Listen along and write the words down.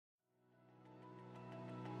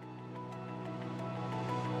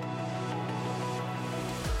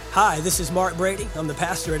Hi, this is Mark Brady. I'm the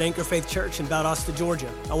pastor at Anchor Faith Church in Valdosta,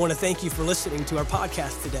 Georgia. I want to thank you for listening to our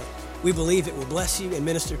podcast today. We believe it will bless you and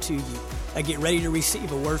minister to you. Now get ready to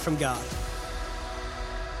receive a word from God.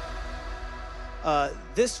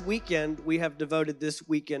 This weekend, we have devoted this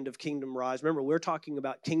weekend of Kingdom Rise. Remember, we're talking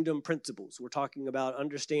about kingdom principles. We're talking about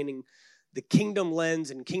understanding the kingdom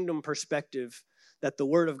lens and kingdom perspective that the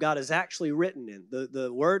Word of God is actually written in.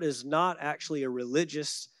 The Word is not actually a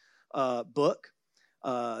religious book.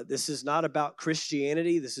 This is not about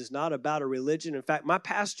Christianity. This is not about a religion. In fact, my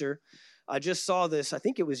pastor, I just saw this, I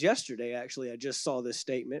think it was yesterday, actually, I just saw this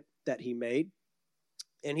statement that he made.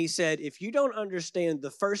 And he said, if you don't understand the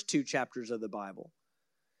first two chapters of the Bible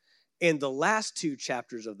and the last two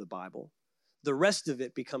chapters of the Bible, the rest of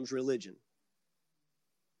it becomes religion.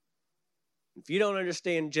 If you don't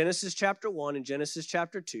understand Genesis chapter 1 and Genesis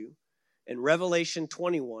chapter 2, and Revelation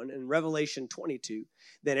 21 and Revelation 22,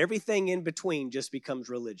 then everything in between just becomes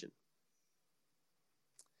religion.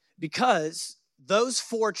 Because those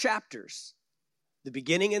four chapters, the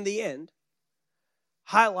beginning and the end,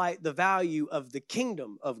 highlight the value of the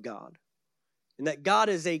kingdom of God, and that God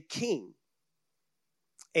is a king,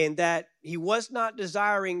 and that he was not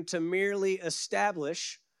desiring to merely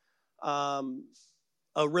establish a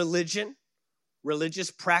religious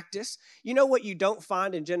practice. You know what you don't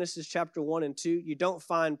find in Genesis chapter 1 and 2? You don't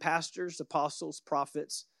find pastors, apostles,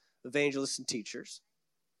 prophets, evangelists, and teachers.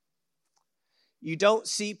 You don't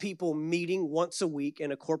see people meeting once a week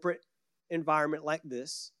in a corporate environment like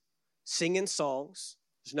this, singing songs.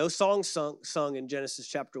 There's no songs sung in Genesis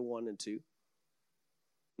chapter 1 and 2.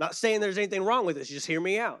 Not saying there's anything wrong with this. Just hear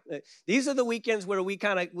me out. These are the weekends where we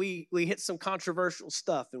hit some controversial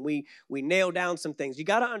stuff and we nail down some things. You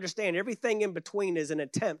got to understand everything in between is an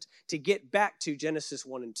attempt to get back to Genesis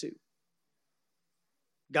 1 and 2.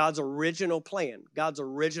 God's original plan, God's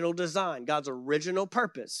original design, God's original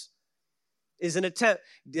purpose is an attempt.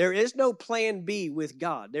 There is no plan B with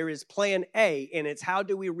God. There is plan A, and it's how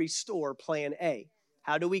do we restore plan A?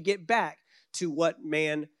 How do we get back to what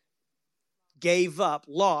man gave up,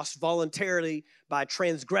 lost voluntarily by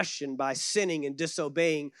transgression, by sinning and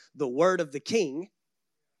disobeying the word of the king,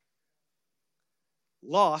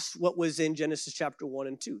 lost what was in Genesis chapter 1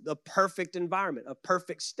 and 2, the perfect environment, a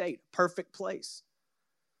perfect state, perfect place.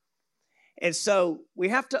 And so we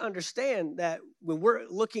have to understand that when we're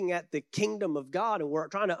looking at the kingdom of God and we're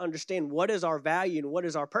trying to understand what is our value and what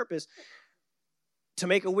is our purpose, to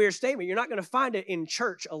make a weird statement, you're not going to find it in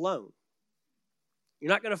church alone. You're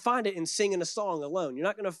not going to find it in singing a song alone. You're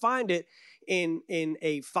not going to find it in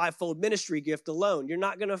a fivefold ministry gift alone. You're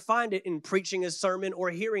not going to find it in preaching a sermon or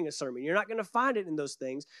hearing a sermon. You're not going to find it in those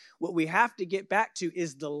things. What we have to get back to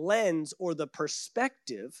is the lens or the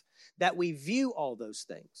perspective that we view all those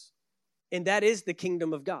things. And that is the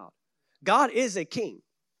kingdom of God. God is a king.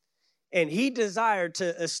 And he desired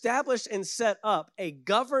to establish and set up a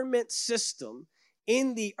government system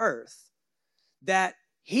in the earth that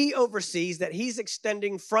he oversees, that he's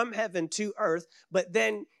extending from heaven to earth, but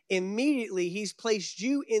then immediately he's placed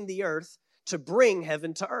you in the earth to bring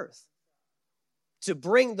heaven to earth, to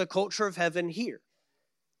bring the culture of heaven here.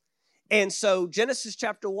 And so Genesis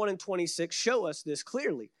chapter 1 and 26 show us this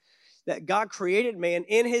clearly, that God created man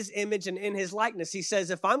in his image and in his likeness. He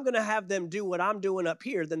says, if I'm going to have them do what I'm doing up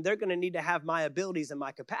here, then they're going to need to have my abilities and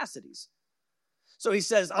my capacities. So he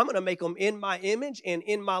says, I'm going to make them in my image and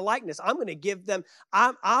in my likeness. I'm going to give them,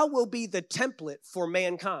 I will be the template for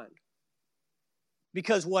mankind.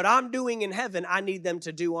 Because what I'm doing in heaven, I need them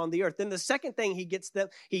to do on the earth. Then the second thing he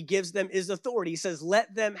gives them is authority. He says,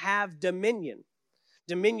 let them have dominion.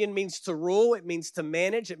 Dominion means to rule. It means to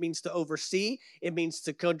manage. It means to oversee. It means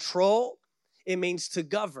to control. It means to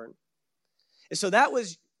govern. And so that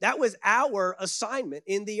was our assignment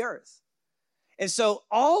in the earth. And so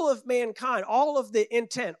all of mankind, all of the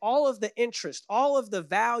intent, all of the interest, all of the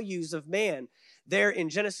values of man there in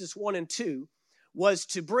Genesis 1 and 2 was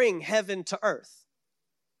to bring heaven to earth.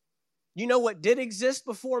 You know what did exist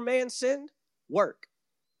before man sinned? Work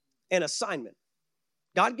and assignment.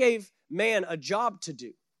 God gave man a job to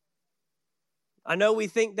do. I know we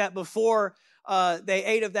think that before they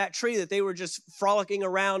ate of that tree that they were just frolicking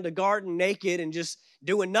around a garden naked and just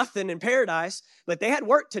doing nothing in paradise, but they had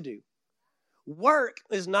work to do. Work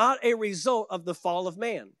is not a result of the fall of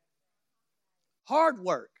man. Hard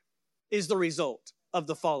work is the result of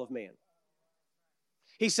the fall of man.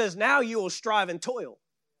 He says, now you will strive and toil.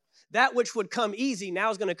 That which would come easy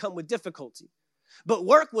now is going to come with difficulty. But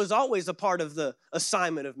work was always a part of the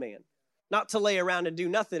assignment of man, not to lay around and do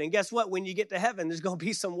nothing. And guess what? When you get to heaven, there's going to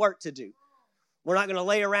be some work to do. We're not going to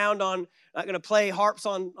lay around not going to play harps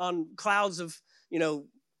on clouds of,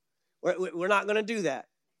 we're not going to do that.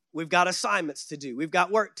 We've got assignments to do. We've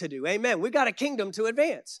got work to do. Amen. We've got a kingdom to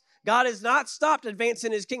advance. God has not stopped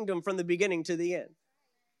advancing his kingdom from the beginning to the end.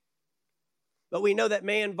 But we know that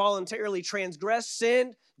man voluntarily transgressed,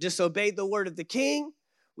 sinned, disobeyed the word of the king.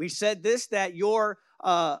 We said this, that your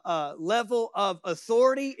level of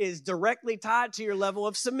authority is directly tied to your level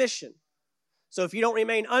of submission. So if you don't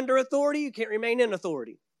remain under authority, you can't remain in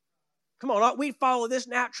authority. Come on, we follow this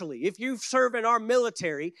naturally. If you serve in our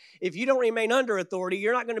military, if you don't remain under authority,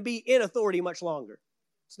 you're not going to be in authority much longer.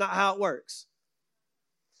 It's not how it works.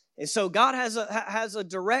 And so God has a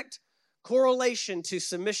direct correlation to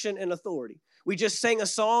submission and authority. We just sang a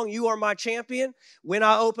song, "You Are My Champion." When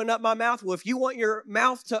I open up my mouth, well, if you want your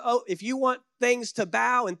mouth if you want things to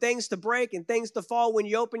bow and things to break and things to fall when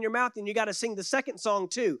you open your mouth, then you got to sing the second song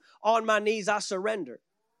too. "On my knees, I surrender."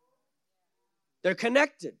 They're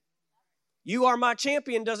connected. "You Are My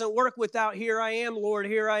Champion" doesn't work without "Here I am, Lord,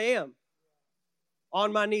 here I am."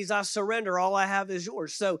 "On my knees, I surrender. All I have is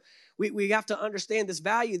yours." So we have to understand this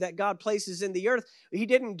value that God places in the earth. He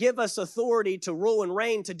didn't give us authority to rule and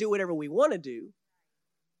reign to do whatever we want to do.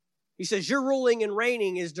 He says, your ruling and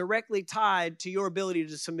reigning is directly tied to your ability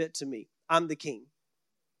to submit to me. I'm the king.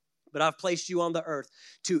 But I've placed you on the earth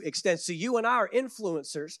to extend. So you and I are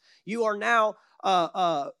influencers. You are now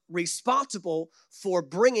responsible for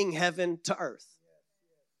bringing heaven to earth.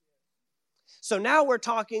 So now we're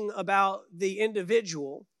talking about the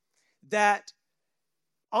individual that,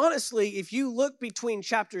 honestly, if you look between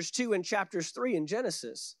chapters 2 and chapters 3 in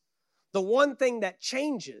Genesis, the one thing that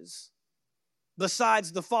changes,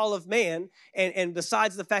 besides the fall of man and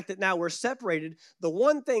besides the fact that now we're separated, the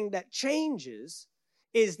one thing that changes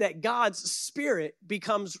is that God's spirit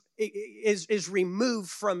is removed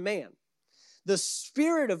from man. The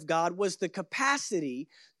Spirit of God was the capacity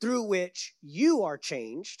through which you are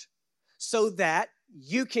changed so that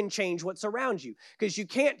you can change what's around you. Because you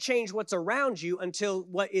can't change what's around you until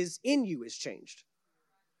what is in you is changed.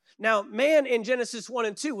 Now, man in Genesis 1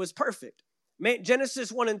 and 2 was perfect.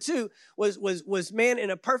 Genesis 1 and 2 was man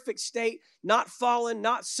in a perfect state, not fallen,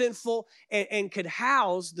 not sinful, and could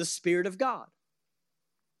house the Spirit of God.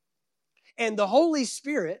 And the Holy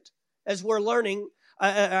Spirit, as we're learning,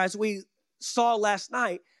 as we saw last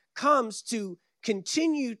night, comes to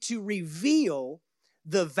continue to reveal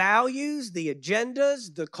the values, the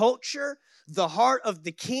agendas, the culture, the heart of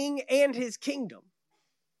the king and his kingdom.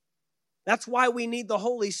 That's why we need the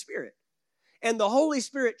Holy Spirit. And the Holy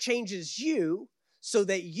Spirit changes you so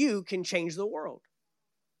that you can change the world.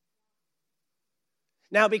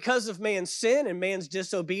 Now, because of man's sin and man's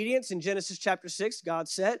disobedience, in Genesis chapter 6, God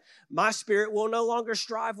said, my spirit will no longer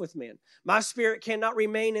strive with man. My spirit cannot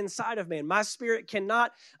remain inside of man. My spirit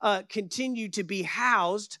cannot continue to be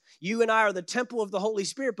housed. You and I are the temple of the Holy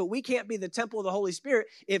Spirit, but we can't be the temple of the Holy Spirit.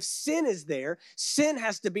 If sin is there, sin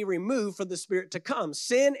has to be removed for the Spirit to come.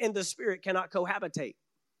 Sin and the Spirit cannot cohabitate.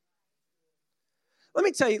 Let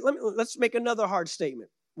me tell you, let's make another hard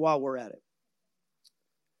statement while we're at it.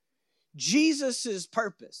 Jesus'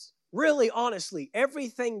 purpose, really honestly,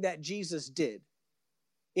 everything that Jesus did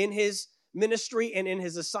in his ministry and in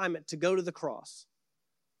his assignment to go to the cross,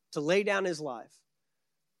 to lay down his life,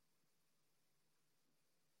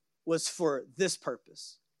 was for this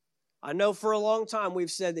purpose. I know for a long time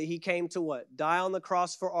we've said that he came to what? Die on the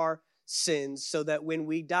cross for our sins so that when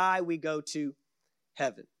we die, we go to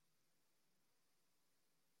heaven.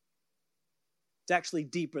 It's actually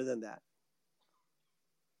deeper than that.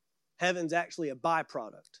 Heaven's actually a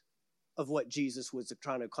byproduct of what Jesus was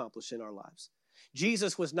trying to accomplish in our lives.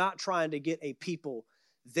 Jesus was not trying to get a people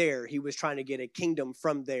there. He was trying to get a kingdom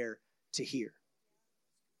from there to here.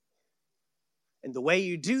 And the way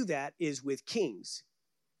you do that is with kings.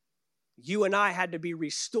 You and I had to be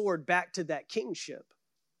restored back to that kingship.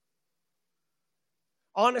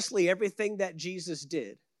 Honestly, everything that Jesus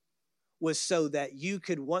did was so that you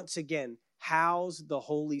could once again house the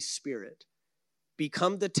Holy Spirit.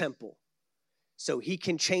 Become the temple so he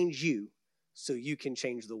can change you so you can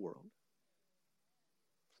change the world.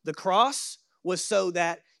 The cross was so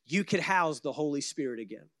that you could house the Holy Spirit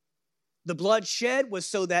again. The blood shed was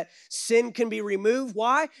so that sin can be removed.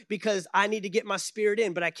 Why? Because I need to get my spirit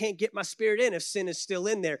in, but I can't get my spirit in if sin is still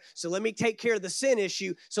in there. So let me take care of the sin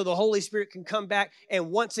issue so the Holy Spirit can come back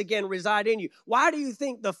and once again reside in you. Why do you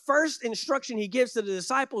think the first instruction he gives to the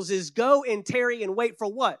disciples is go and tarry and wait for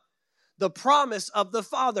what? The promise of the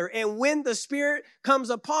Father. And when the Spirit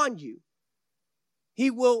comes upon you,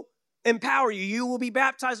 he will empower you. You will be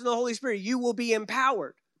baptized in the Holy Spirit. You will be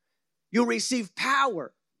empowered. You'll receive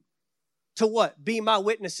power to what? Be my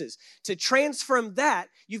witnesses. To transform that,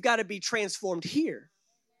 you've got to be transformed here.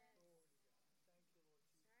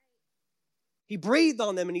 He breathed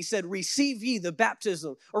on them and he said, receive ye the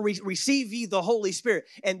baptism, or receive ye the Holy Spirit.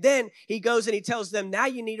 And then he goes and he tells them, now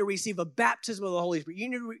you need to receive a baptism of the Holy Spirit.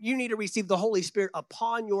 You need to receive the Holy Spirit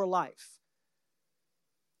upon your life.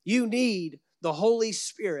 You need the Holy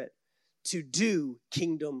Spirit to do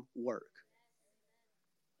kingdom work.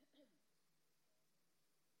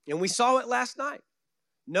 And we saw it last night.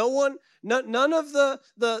 None of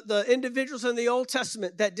the individuals in the Old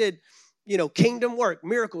Testament that did, kingdom work,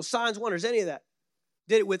 miracles, signs, wonders, any of that,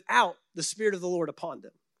 did it without the Spirit of the Lord upon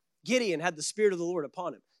them. Gideon had the Spirit of the Lord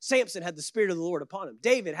upon him. Samson had the Spirit of the Lord upon him.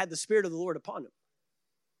 David had the Spirit of the Lord upon him.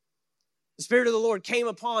 The Spirit of the Lord came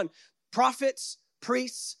upon prophets,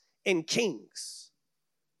 priests, and kings.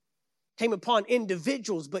 Came upon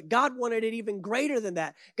individuals, but God wanted it even greater than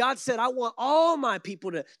that. God said, I want all my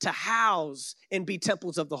people to house and be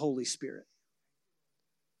temples of the Holy Spirit.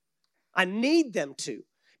 I need them to,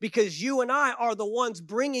 because you and I are the ones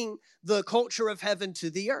bringing the culture of heaven to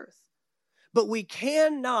the earth. But we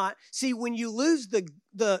cannot see, when you lose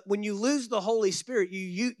the Holy Spirit,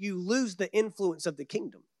 you lose the influence of the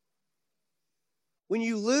kingdom. When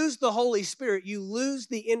you lose the Holy Spirit, you lose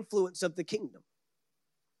the influence of the kingdom.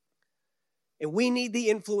 And we need the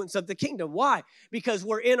influence of the kingdom. Why? Because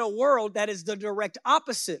we're in a world that is the direct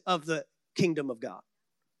opposite of the kingdom of God.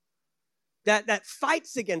 That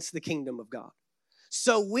fights against the kingdom of God.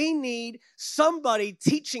 So we need somebody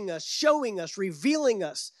teaching us, showing us, revealing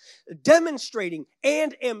us, demonstrating,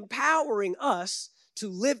 and empowering us to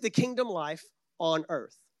live the kingdom life on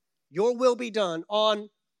earth. Your will be done on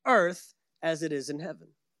earth as it is in heaven.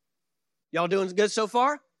 Y'all doing good so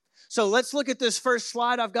far? So let's look at this first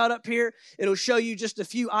slide I've got up here. It'll show you just a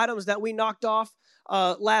few items that we knocked off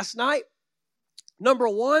last night. Number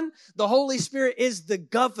one, the Holy Spirit is the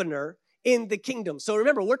governor in the kingdom. So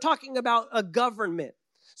remember, we're talking about a government.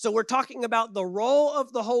 So we're talking about the role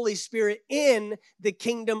of the Holy Spirit in the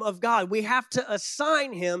kingdom of God. We have to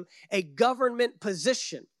assign him a government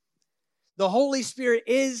position. The Holy Spirit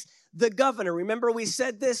is the governor. Remember, we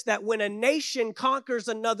said this, that when a nation conquers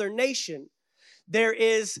another nation, there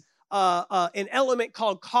is an element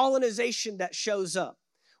called colonization that shows up,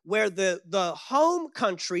 where the home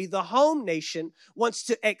country, the home nation, wants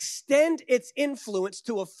to extend its influence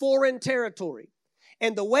to a foreign territory.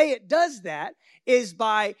 And the way it does that is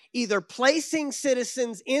by either placing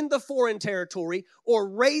citizens in the foreign territory or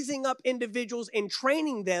raising up individuals and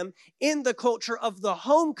training them in the culture of the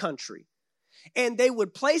home country. And they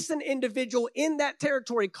would place an individual in that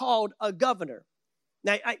territory called a governor.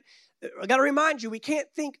 Now, I got to remind you, we can't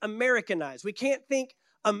think Americanized. We can't think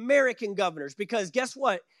American governors, because guess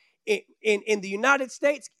what? In the United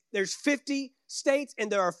States, there's 50 states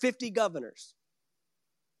and there are 50 governors.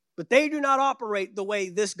 But they do not operate the way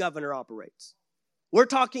this governor operates. We're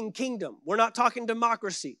talking kingdom. We're not talking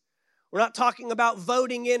democracy. We're not talking about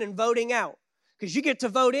voting in and voting out, because you get to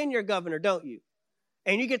vote in your governor, don't you?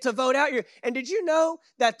 And you get to vote out your... And did you know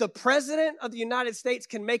that the president of the United States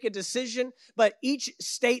can make a decision, but each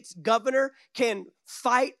state's governor can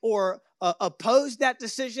fight or oppose that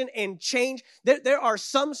decision and change? There are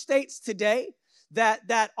some states today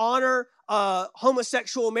that honor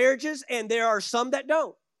homosexual marriages, and there are some that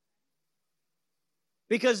don't.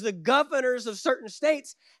 Because the governors of certain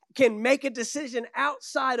states can make a decision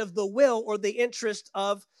outside of the will or the interest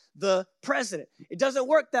of the president. It doesn't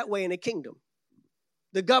work that way in a kingdom.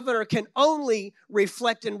 The governor can only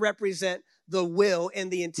reflect and represent the will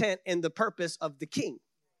and the intent and the purpose of the king.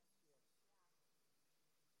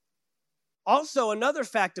 Also, another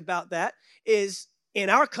fact about that is, in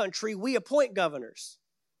our country, we appoint governors.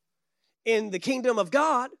 In the kingdom of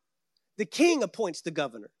God, the king appoints the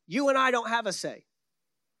governor. You and I don't have a say.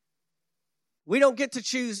 We don't get to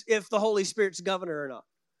choose if the Holy Spirit's governor or not.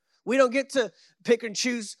 We don't get to pick and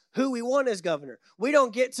choose who we want as governor. We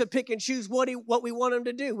don't get to pick and choose what we want him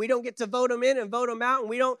to do. We don't get to vote him in and vote him out.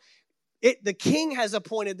 And the king has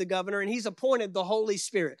appointed the governor, and he's appointed the Holy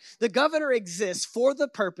Spirit. The governor exists for the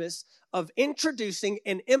purpose of introducing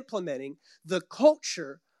and implementing the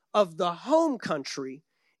culture of the home country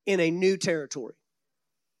in a new territory.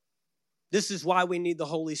 This is why we need the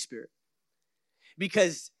Holy Spirit,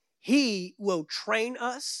 because he will train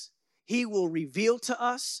us. He will reveal to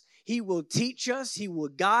us. He will teach us. He will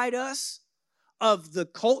guide us of the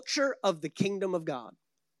culture of the kingdom of God.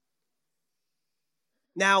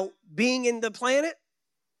 Now, being in the planet,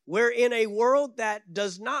 we're in a world that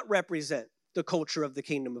does not represent the culture of the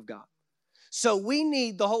kingdom of God. So we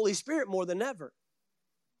need the Holy Spirit more than ever.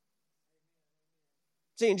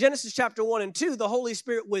 See, in Genesis chapter 1 and 2, the Holy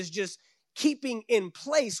Spirit was just keeping in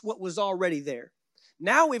place what was already there.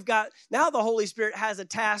 Now the Holy Spirit has a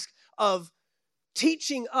task of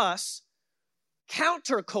teaching us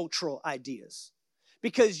countercultural ideas.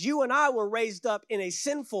 Because you and I were raised up in a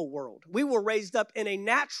sinful world. We were raised up in a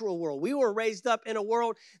natural world. We were raised up in a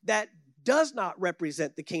world that does not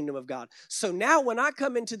represent the kingdom of God. So now when I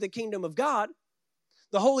come into the kingdom of God,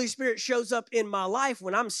 the Holy Spirit shows up in my life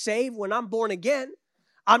when I'm saved, when I'm born again.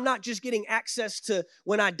 I'm not just getting access to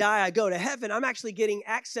when I die, I go to heaven. I'm actually getting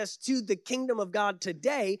access to the kingdom of God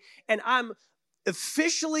today, and I'm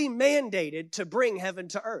officially mandated to bring heaven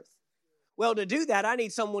to earth. Well, to do that, I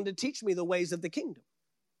need someone to teach me the ways of the kingdom.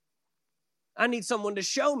 I need someone to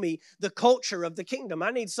show me the culture of the kingdom.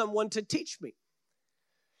 I need someone to teach me.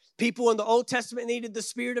 People in the Old Testament needed the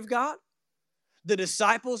Spirit of God. The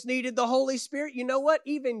disciples needed the Holy Spirit. You know what?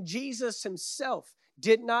 Even Jesus himself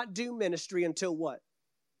did not do ministry until what?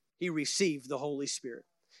 He received the Holy Spirit,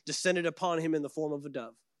 descended upon him in the form of a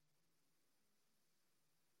dove.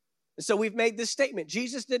 And so we've made this statement.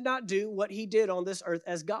 Jesus did not do what he did on this earth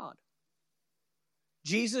as God.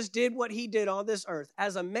 Jesus did what he did on this earth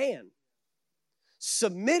as a man,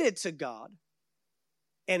 submitted to God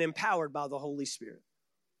and empowered by the Holy Spirit.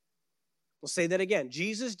 We'll say that again.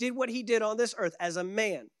 Jesus did what he did on this earth as a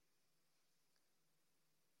man,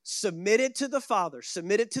 submitted to the Father,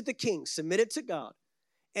 submitted to the King, submitted to God,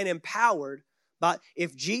 and empowered by,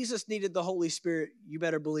 if Jesus needed the Holy Spirit, you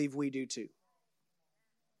better believe we do too.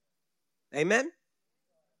 Amen?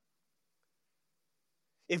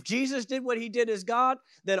 If Jesus did what he did as God,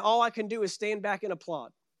 then all I can do is stand back and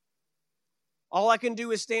applaud. All I can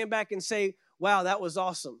do is stand back and say, wow, that was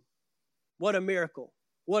awesome. What a miracle.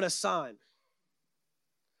 What a sign.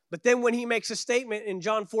 But then when he makes a statement in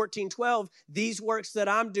John 14:12, these works that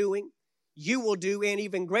I'm doing, you will do, and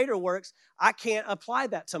even greater works, I can't apply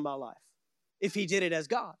that to my life if he did it as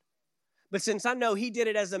God. But since I know he did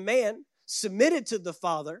it as a man, submitted to the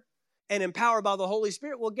Father, and empowered by the Holy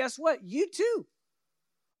Spirit, well, guess what? You too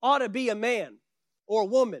ought to be a man or a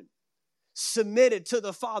woman submitted to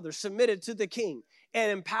the Father, submitted to the King,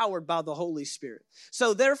 and empowered by the Holy Spirit.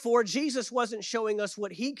 So therefore, Jesus wasn't showing us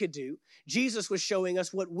what he could do. Jesus was showing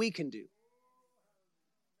us what we can do.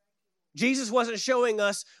 Jesus wasn't showing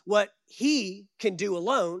us what he can do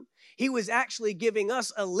alone. He was actually giving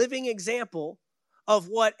us a living example of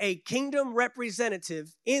what a kingdom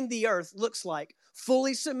representative in the earth looks like,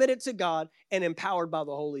 fully submitted to God and empowered by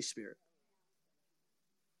the Holy Spirit.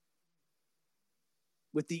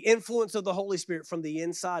 With the influence of the Holy Spirit from the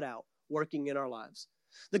inside out working in our lives.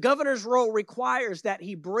 The governor's role requires that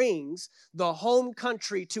he brings the home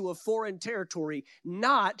country to a foreign territory,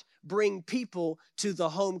 not bring people to the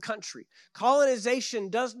home country. Colonization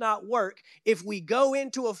does not work if we go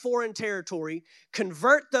into a foreign territory,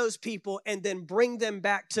 convert those people, and then bring them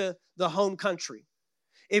back to the home country.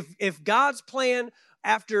 If God's plan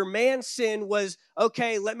after man's sin was,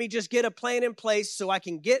 okay, let me just get a plan in place so I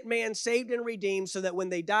can get man saved and redeemed so that when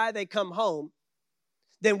they die, they come home,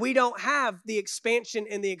 then we don't have the expansion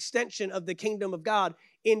and the extension of the kingdom of God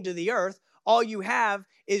into the earth. All you have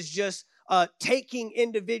is just taking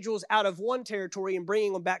individuals out of one territory and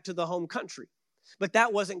bringing them back to the home country. But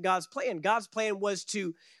that wasn't God's plan. God's plan was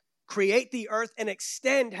to create the earth and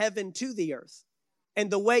extend heaven to the earth. And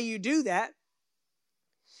the way you do that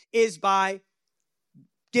is by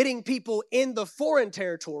getting people in the foreign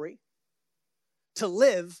territory to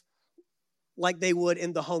live like they would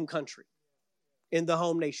in the home country, in the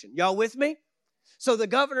home nation. Y'all with me? So the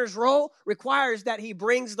governor's role requires that he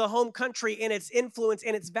brings the home country and its influence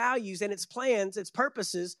and its values and its plans, its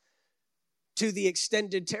purposes to the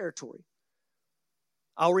extended territory.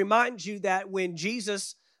 I'll remind you that when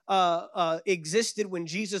Jesus existed, when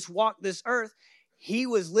Jesus walked this earth, he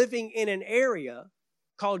was living in an area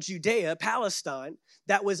called Judea, Palestine,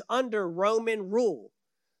 that was under Roman rule.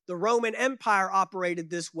 The Roman Empire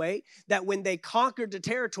operated this way, that when they conquered the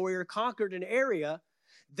territory or conquered an area,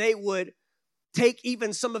 they would take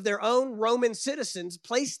even some of their own Roman citizens,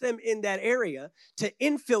 place them in that area to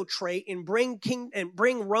infiltrate and bring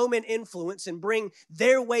Roman influence and bring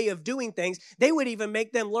their way of doing things. They would even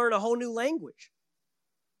make them learn a whole new language.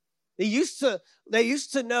 They used to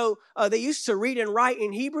read and write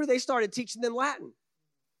in Hebrew. They started teaching them Latin.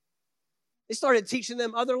 They started teaching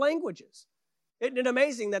them other languages. Isn't it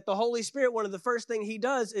amazing that the Holy Spirit, one of the first things he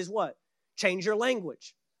does is what? Change your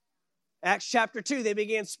language. Acts chapter 2, they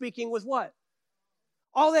began speaking with what?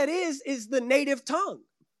 All that is the native tongue.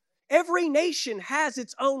 Every nation has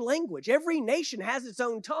its own language. Every nation has its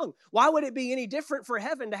own tongue. Why would it be any different for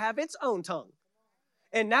heaven to have its own tongue?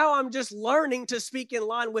 And now I'm just learning to speak in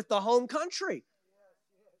line with the home country.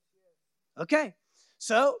 Okay,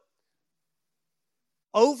 so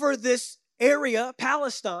over this area,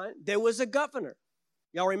 Palestine, there was a governor.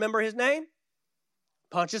 Y'all remember his name?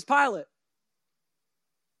 Pontius Pilate.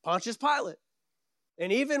 Pontius Pilate.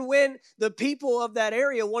 And even when the people of that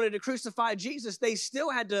area wanted to crucify Jesus, they still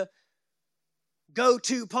had to go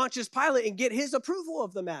to Pontius Pilate and get his approval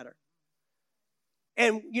of the matter.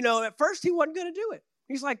 And, at first he wasn't going to do it.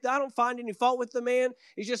 He's like, I don't find any fault with the man.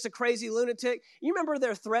 He's just a crazy lunatic. You remember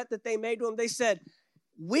their threat that they made to him? They said,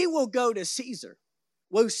 we will go to Caesar.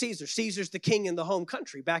 Well, Caesar? Caesar's the king in the home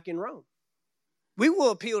country back in Rome. We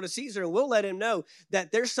will appeal to Caesar and we'll let him know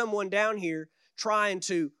that there's someone down here trying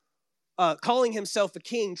to, calling himself a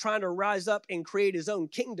king, trying to rise up and create his own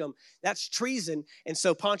kingdom. That's treason. And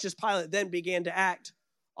so Pontius Pilate then began to act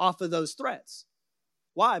off of those threats.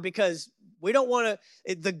 Why? Because we don't want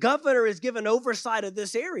to, the governor is given oversight of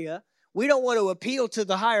this area. We don't want to appeal to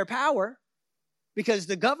the higher power because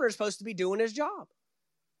the governor is supposed to be doing his job.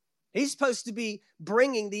 He's supposed to be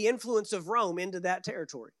bringing the influence of Rome into that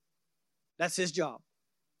territory. That's his job.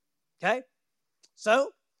 Okay?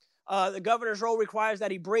 So, the governor's role requires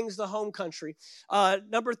that he brings the home country.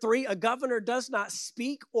 Number 3, a governor does not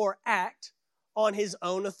speak or act on his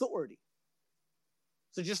own authority.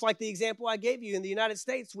 So just like the example I gave you in the United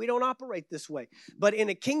States, we don't operate this way. But in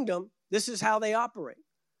a kingdom, this is how they operate.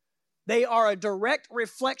 They are a direct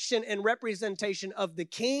reflection and representation of the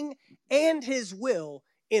king and his will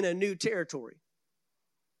in a new territory.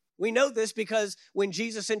 We know this because when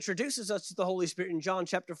Jesus introduces us to the Holy Spirit in John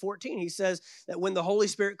chapter 14, he says that when the Holy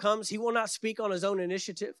Spirit comes, he will not speak on his own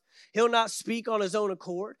initiative. He'll not speak on his own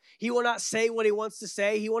accord. He will not say what he wants to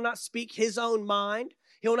say. He will not speak his own mind.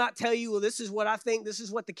 He'll not tell you, well, this is what I think, this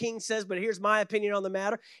is what the king says, but here's my opinion on the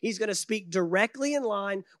matter. He's going to speak directly in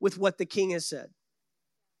line with what the king has said.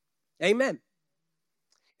 Amen.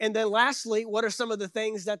 And then lastly, what are some of the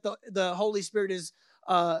things that the Holy Spirit is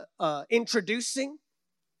introducing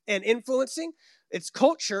and influencing? It's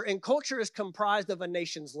culture, and culture is comprised of a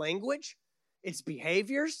nation's language, its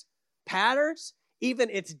behaviors, patterns,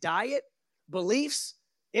 even its diet, beliefs,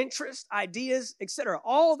 interests, ideas, etc.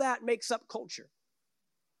 All that makes up culture.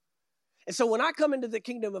 And so when I come into the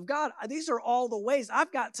kingdom of God, these are all the ways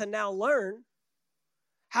I've got to now learn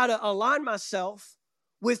how to align myself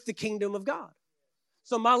with the kingdom of God.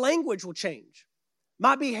 So my language will change.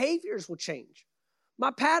 My behaviors will change.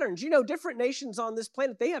 My patterns, different nations on this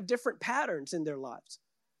planet, they have different patterns in their lives.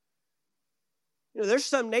 There's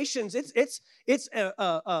some nations, it's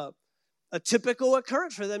a typical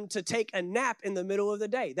occurrence for them to take a nap in the middle of the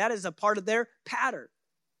day. That is a part of their pattern.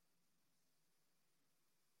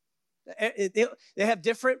 They have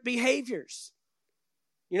different behaviors.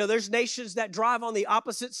 There's nations that drive on the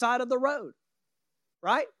opposite side of the road,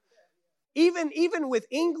 right? Even with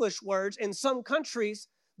English words, in some countries,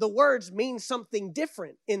 the words mean something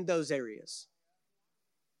different in those areas.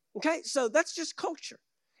 Okay, so that's just culture.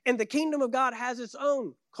 And the kingdom of God has its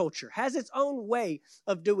own culture, has its own way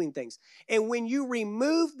of doing things. And when you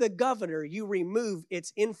remove the governor, you remove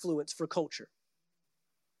its influence for culture.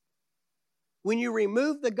 When you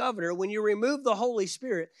remove the governor, when you remove the Holy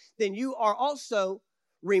Spirit, then you are also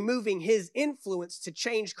removing his influence to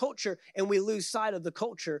change culture, and we lose sight of the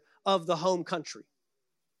culture of the home country.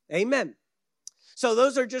 Amen. So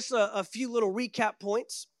those are just a few little recap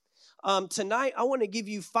points. Tonight, I want to give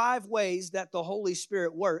you 5 ways that the Holy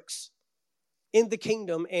Spirit works in the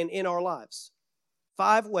kingdom and in our lives.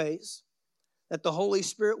 5 ways that the Holy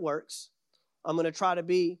Spirit works. I'm going to try to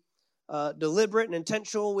be deliberate and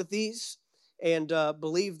intentional with these, and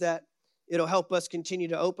believe that it'll help us continue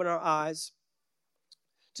to open our eyes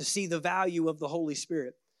to see the value of the Holy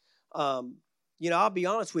Spirit. I'll be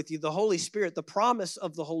honest with you, the Holy Spirit, the promise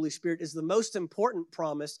of the Holy Spirit is the most important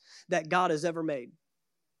promise that God has ever made.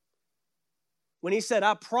 When he said,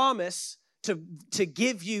 I promise to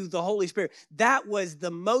give you the Holy Spirit, that was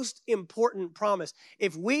the most important promise.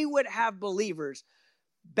 If we would have believers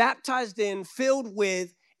baptized in, filled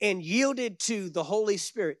with, and yielded to the Holy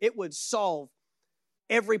Spirit, it would solve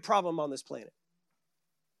every problem on this planet.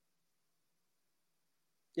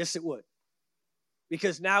 Yes, it would.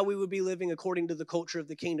 Because now we would be living according to the culture of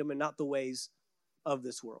the kingdom and not the ways of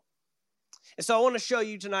this world. And so I want to show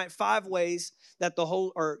you tonight 5 ways that the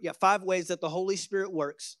Holy Spirit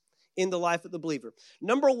works in the life of the believer.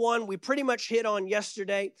 Number 1, we pretty much hit on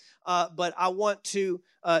yesterday, but I want to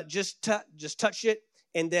just touch it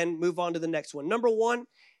and then move on to the next one. Number 1,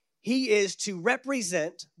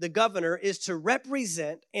 the governor is to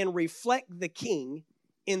represent and reflect the king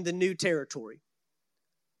in the new territory.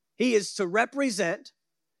 He is to represent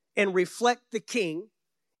and reflect the king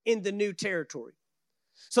in the new territory.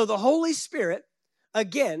 So the Holy Spirit,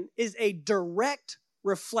 again, is a direct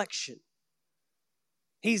reflection.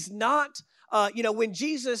 He's not, when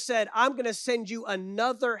Jesus said, I'm going to send you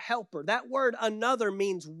another helper, that word another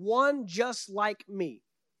means one just like me.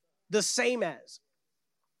 the same as.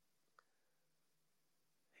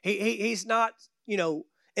 He's not,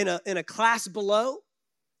 in a class below.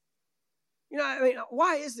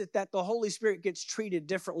 Why is it that the Holy Spirit gets treated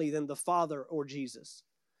differently than the Father or Jesus?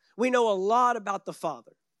 We know a lot about the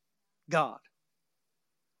Father, God.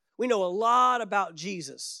 We know a lot about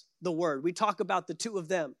Jesus, the Word. We talk about the two of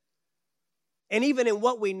them. And even in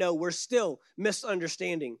what we know, we're still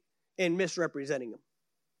misunderstanding and misrepresenting them.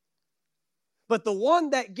 But the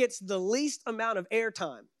one that gets the least amount of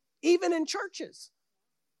airtime, even in churches,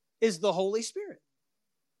 is the Holy Spirit.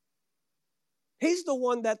 He's the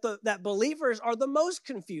one that believers are the most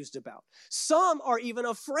confused about. Some are even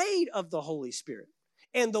afraid of the Holy Spirit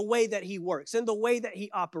and the way that he works and the way that he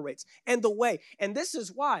operates and the way. And this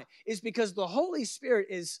is why, is because the Holy Spirit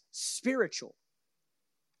is spiritual.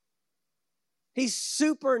 He's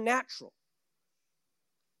supernatural.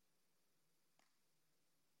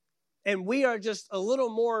 And we are just a little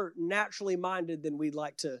more naturally minded than we'd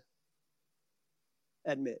like to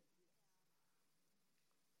admit.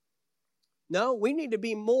 No, we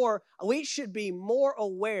should be more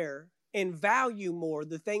aware and value more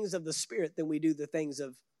the things of the Spirit than we do the things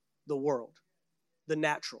of the world, the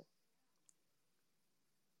natural.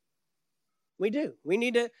 We do. We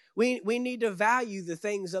need to value the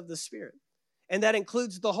things of the Spirit. And that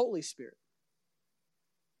includes the Holy Spirit.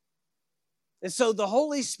 And so the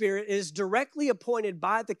Holy Spirit is directly appointed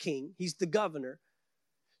by the king, he's the governor,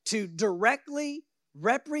 to directly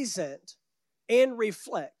represent and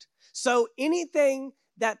reflect. So anything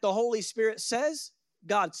that the Holy Spirit says,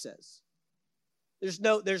 God says. There's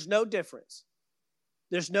no difference.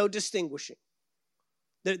 There's no distinguishing.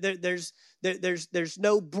 There's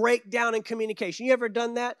no breakdown in communication. You ever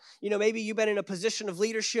done that? Maybe you've been in a position of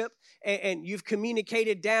leadership and you've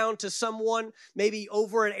communicated down to someone maybe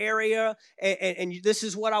over an area and this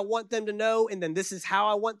is what I want them to know and then this is how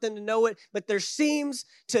I want them to know it. But there seems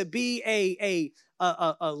to be a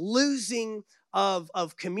losing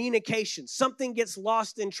of communication. Something gets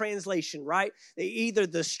lost in translation, right? Either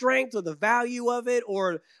the strength or the value of it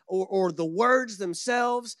or the words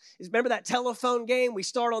themselves. Remember that telephone game? We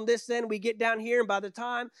start on this end, we get down here, and by the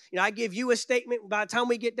time, I give you a statement, by the time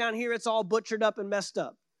we get down here, it's all butchered up and messed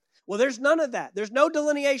up. Well, there's none of that. There's no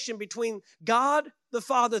delineation between God, the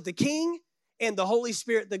Father, the King, and the Holy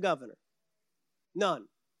Spirit, the governor. None.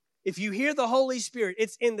 If you hear the Holy Spirit,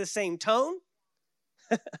 it's in the same tone.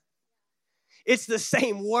 It's the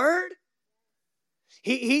same word.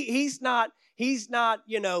 He's not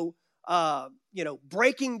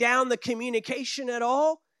breaking down the communication at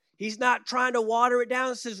all. He's not trying to water it down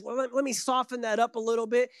and says, well, let me soften that up a little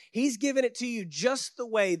bit. He's giving it to you just the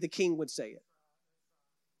way the king would say it.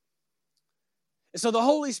 And so the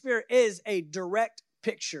Holy Spirit is a direct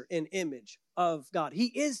picture and image of God. He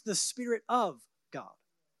is the Spirit of God.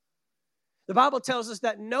 The Bible tells us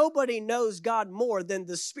that nobody knows God more than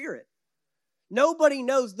the Spirit. Nobody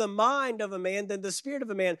knows the mind of a man than the spirit of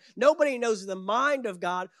a man. Nobody knows the mind of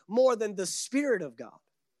God more than the Spirit of God.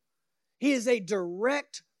 He is a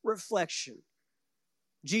direct reflection.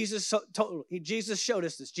 Jesus showed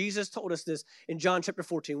us this. Jesus told us this in John chapter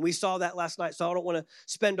 14. We saw that last night, so I don't want to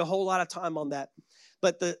spend a whole lot of time on that.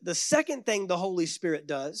 But the second thing the Holy Spirit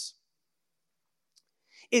does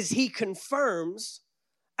is he confirms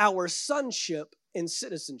our sonship and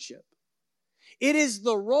citizenship. It is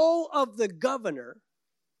the role of the governor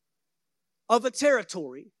of a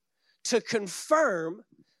territory to confirm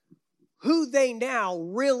who they now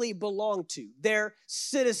really belong to, their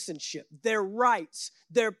citizenship, their rights,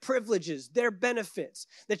 their privileges, their benefits,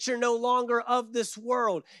 that you're no longer of this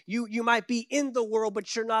world. You might be in the world,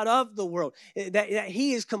 but you're not of the world. That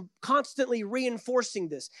he is constantly reinforcing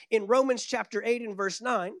this. In Romans chapter 8 and verse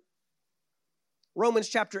 9,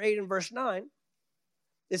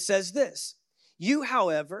 it says this, you,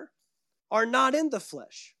 however, are not in the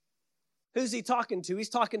flesh. Who's he talking to? He's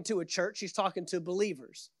talking to a church. He's talking to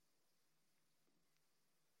believers.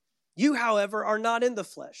 You, however, are not in the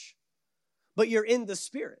flesh, but you're in the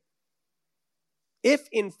Spirit. If,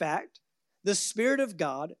 in fact, the Spirit of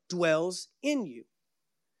God dwells in you.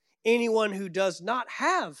 Anyone who does not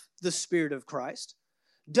have the Spirit of Christ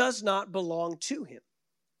does not belong to him.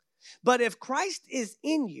 But if Christ is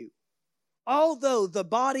in you, although the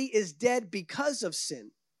body is dead because of sin,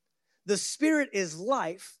 the Spirit is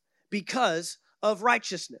life because of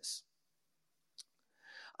righteousness.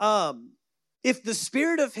 If the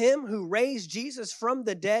Spirit of him who raised Jesus from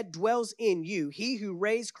the dead dwells in you, he who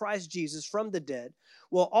raised Christ Jesus from the dead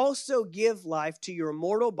will also give life to your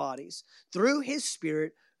mortal bodies through his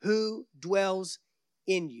Spirit who dwells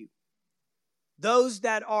in you. Those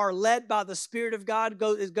that are led by the Spirit of God,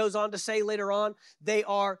 it goes on to say later on, they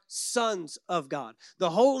are sons of God. The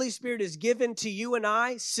Holy Spirit is given to you and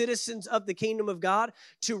I, citizens of the kingdom of God,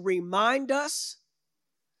 to remind us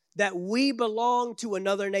that we belong to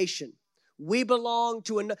another nation. We belong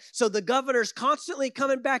to another. So the governor's constantly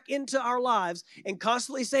coming back into our lives and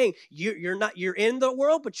constantly saying, you're in the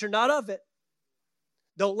world, but you're not of it.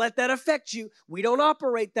 Don't let that affect you. We don't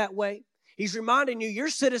operate that way. He's reminding you your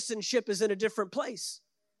citizenship is in a different place.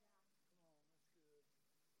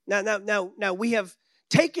 Now we have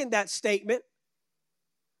taken that statement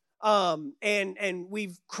and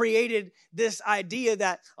we've created this idea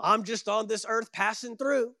that I'm just on this earth passing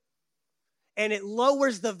through. And it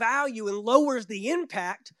lowers the value and lowers the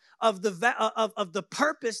impact of the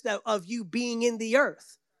purpose of you being in the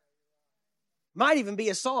earth. Might even be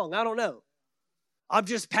a song, I don't know. I'm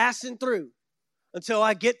just passing through until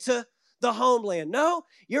I get to the homeland. No,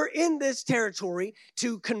 you're in this territory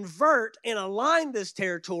to convert and align this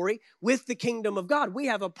territory with the kingdom of God. We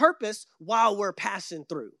have a purpose while we're passing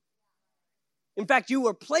through. In fact, you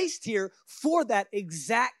were placed here for that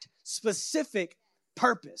exact specific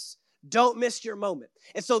purpose. Don't miss your moment.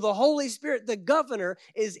 And so the Holy Spirit, the governor,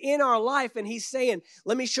 is in our life, and he's saying,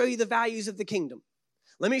 let me show you the values of the kingdom.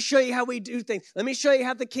 Let me show you how we do things. Let me show you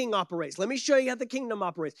how the king operates. Let me show you how the kingdom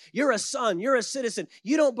operates. You're a son. You're a citizen.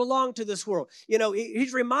 You don't belong to this world. You know,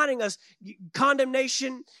 he's reminding us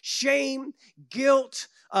condemnation, shame, guilt,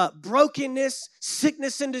 brokenness,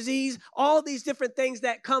 sickness and disease, all these different things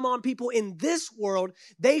that come on people in this world,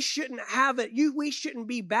 they shouldn't have it. We shouldn't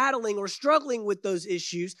be battling or struggling with those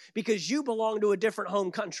issues because you belong to a different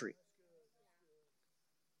home country.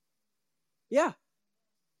 Yeah.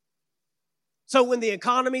 So when the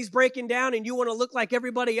economy's breaking down and you want to look like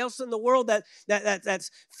everybody else in the world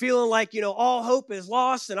that's feeling like, you know, all hope is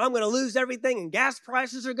lost and I'm going to lose everything and gas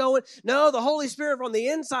prices are going. No, the Holy Spirit from the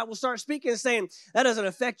inside will start speaking and saying, that doesn't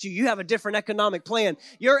affect you. You have a different economic plan.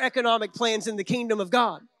 Your economic plan's in the kingdom of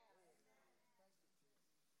God.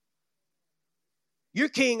 Your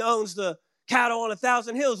king owns the cattle on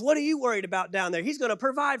 1,000 hills. What are you worried about down there? He's going to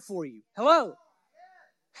provide for you. Hello.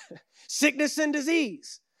 Sickness and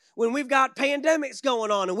disease. When we've got pandemics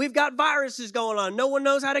going on and we've got viruses going on, no one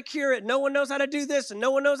knows how to cure it. No one knows how to do this and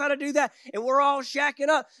no one knows how to do that. And we're all shacking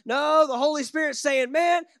up. No, the Holy Spirit's saying,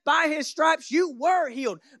 man, by his stripes, you were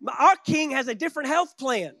healed. Our king has a different health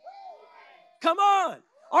plan. Come on.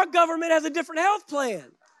 Our government has a different health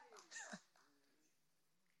plan.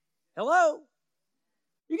 Hello.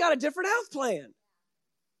 You got a different health plan.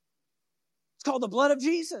 It's called the blood of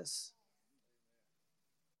Jesus.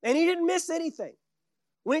 And he didn't miss anything.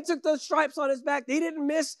 When he took those stripes on his back, they didn't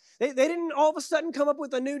miss, they didn't all of a sudden come up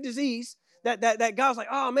with a new disease that guy was like,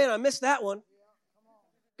 oh man, I missed that one.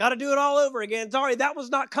 Got to do it all over again. Sorry, that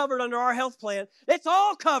was not covered under our health plan. It's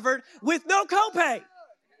all covered with no copay.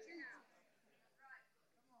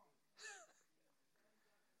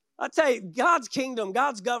 I tell you, God's kingdom,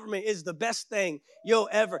 God's government is the best thing you'll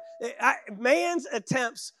ever. Man's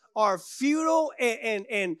attempts are futile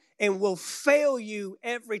and will fail you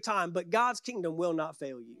every time, but God's kingdom will not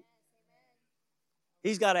fail you.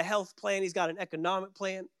 He's got a health plan. He's got an economic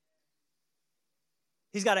plan.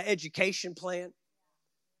 He's got an education plan.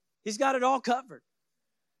 He's got it all covered.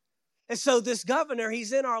 And so this governor,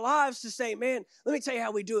 he's in our lives to say, man, let me tell you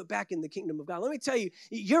how we do it back in the kingdom of God. Let me tell you,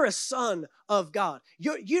 you're a son of God.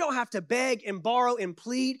 You don't have to beg and borrow and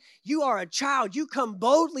plead. You are a child. You come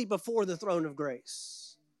boldly before the throne of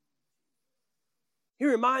grace. He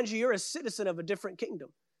reminds you you're a citizen of a different kingdom.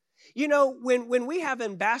 You know, when we have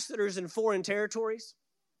ambassadors in foreign territories,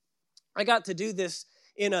 I got to do this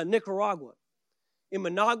in Nicaragua. In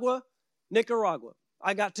Managua, Nicaragua.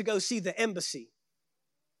 I got to go see the embassy.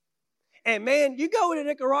 And man, you go into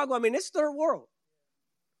Nicaragua, I mean, it's third world.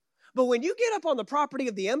 But when you get up on the property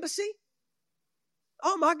of the embassy,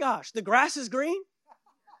 oh my gosh, the grass is green.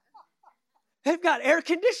 They've got air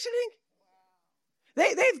conditioning.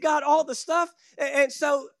 They've got all the stuff. And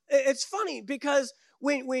so it's funny because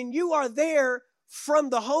when you are there from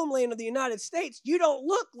the homeland of the United States, you don't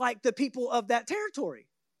look like the people of that territory.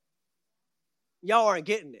 Y'all aren't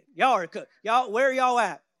getting it. Y'all, where are y'all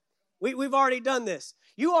at? We've already done this.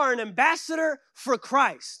 You are an ambassador for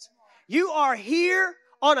Christ. You are here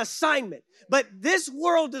on assignment. But this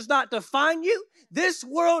world does not define you. This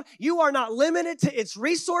world, you are not limited to its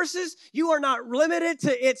resources. You are not limited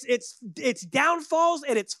to its downfalls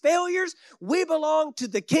and its failures. We belong to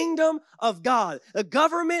the kingdom of God, the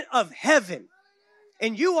government of heaven.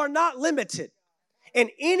 And you are not limited. And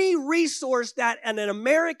any resource that an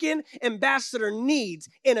American ambassador needs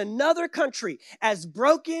in another country, as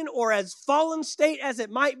broken or as fallen state as it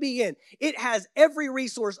might be in, it has every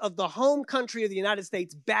resource of the home country of the United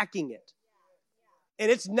States backing it. And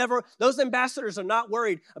it's never, those ambassadors are not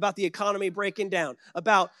worried about the economy breaking down,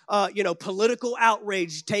 about, political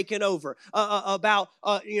outrage taking over, about,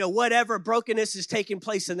 whatever brokenness is taking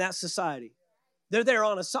place in that society. They're there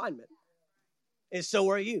on assignment. And so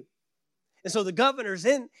are you. And so the governor's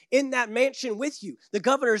in that mansion with you. The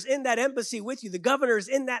governor's in that embassy with you. The governor's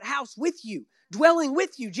in that house with you, dwelling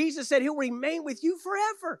with you. Jesus said he'll remain with you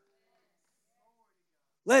forever,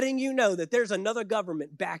 letting you know that there's another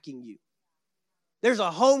government backing you. There's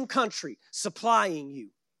a home country supplying you.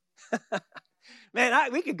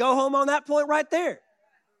 Man, we could go home on that point right there.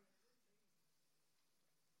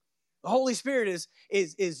 The Holy Spirit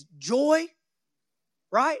is joy,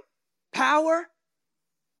 right? Power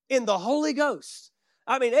in the Holy Ghost.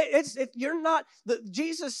 I mean, you're not,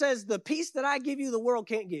 Jesus says, the peace that I give you, the world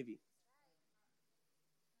can't give you.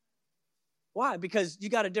 Why? Because you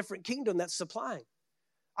got a different kingdom that's supplying.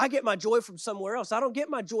 I get my joy from somewhere else. I don't get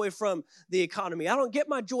my joy from the economy. I don't get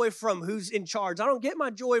my joy from who's in charge. I don't get my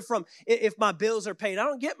joy from if my bills are paid. I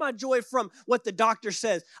don't get my joy from what the doctor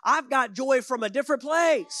says. I've got joy from a different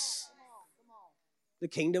place. The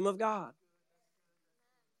kingdom of God.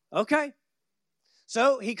 Okay.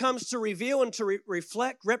 So he comes to reveal and to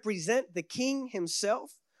represent the King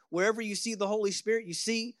himself. Wherever you see the Holy Spirit, you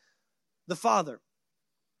see the Father.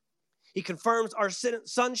 He confirms our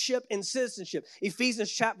sonship and citizenship.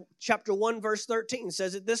 Ephesians chapter 1, verse 13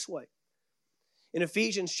 says it this way. In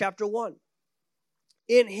Ephesians chapter 1,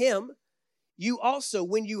 in him, you also,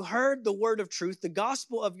 when you heard the word of truth, the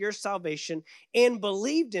gospel of your salvation, and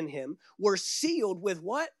believed in him, were sealed with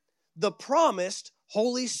what? The promised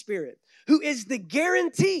Holy Spirit, who is the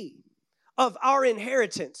guarantee of our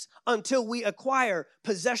inheritance until we acquire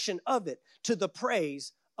possession of it to the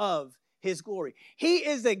praise of his glory. He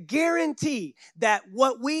is a guarantee that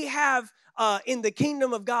what we have in the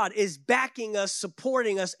kingdom of God is backing us,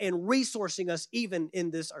 supporting us, and resourcing us even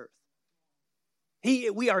in this earth.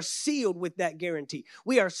 We are sealed with that guarantee.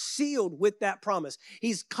 We are sealed with that promise.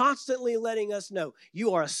 He's constantly letting us know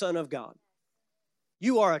you are a son of God.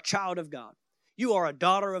 You are a child of God. You are a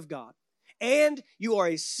daughter of God. And you are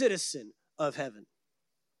a citizen of heaven.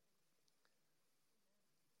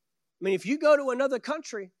 I mean, if you go to another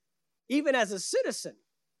country, even as a citizen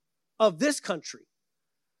of this country,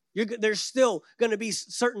 there's still going to be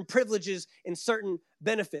certain privileges and certain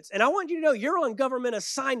benefits. And I want you to know you're on government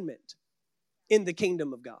assignment in the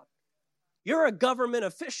kingdom of God. You're a government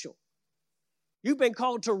official. You've been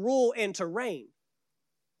called to rule and to reign.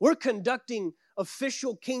 We're conducting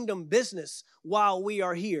official kingdom business while we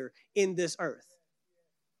are here in this earth.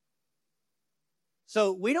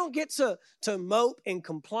 So we don't get to mope and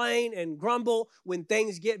complain and grumble when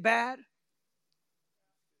things get bad.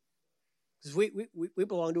 Because we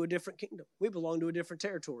belong to a different kingdom. We belong to a different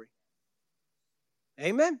territory.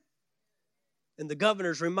 Amen. And the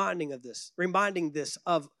governor's reminding us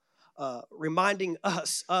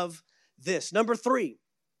of this. Number 3.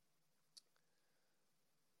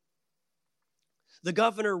 The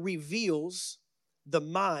governor reveals the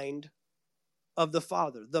mind of the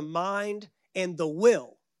Father, the mind and the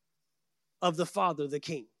will of the Father, the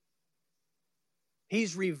King.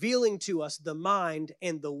 He's revealing to us the mind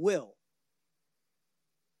and the will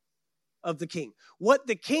of the King. What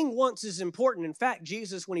the King wants is important. In fact,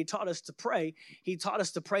 Jesus, when he taught us to pray, he taught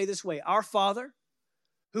us to pray this way. Our Father,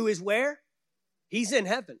 who is where? He's in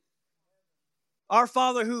heaven. Our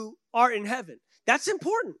Father who art in heaven. That's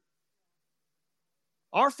important.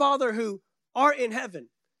 Our Father who art in heaven,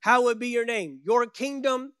 hallowed be your name. Your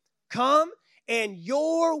kingdom come and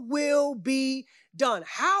your will be done.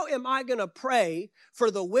 How am I going to pray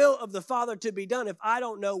for the will of the Father to be done if I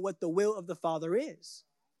don't know what the will of the Father is?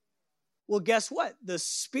 Well, guess what? The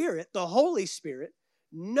Spirit, the Holy Spirit,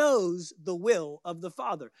 knows the will of the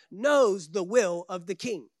Father, knows the will of the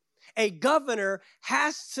King. A governor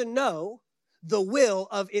has to know the will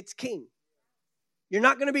of its king. You're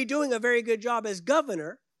not going to be doing a very good job as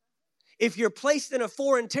governor if you're placed in a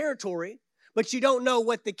foreign territory, but you don't know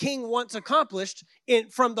what the king wants accomplished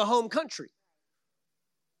from the home country.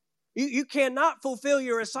 You cannot fulfill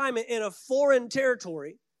your assignment in a foreign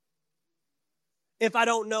territory if I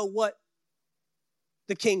don't know what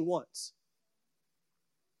the king wants.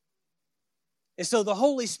 And so the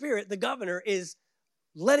Holy Spirit, the governor, is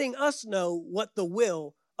letting us know what the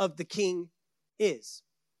will of the king is.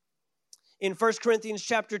 In 1 Corinthians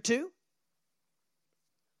chapter 2,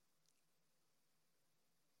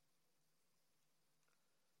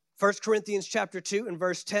 1 Corinthians chapter 2 and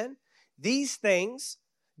verse 10, these things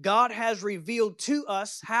God has revealed to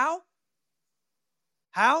us, how?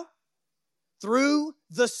 How? Through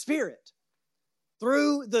the Spirit.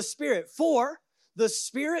 Through the Spirit. For the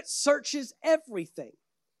Spirit searches everything,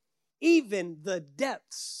 even the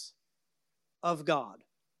depths of God.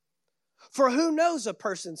 For who knows a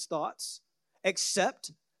person's thoughts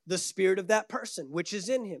except the spirit of that person, which is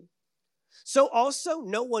in him? So also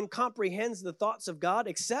no one comprehends the thoughts of God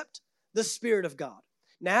except the Spirit of God.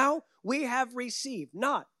 Now we have received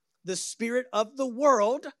not the spirit of the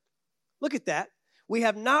world. Look at that. We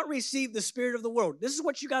have not received the spirit of the world. This is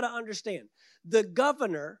what you got to understand. The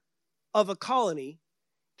governor of a colony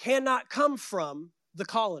cannot come from the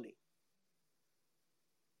colony.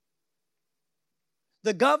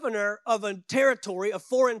 The governor of a territory, a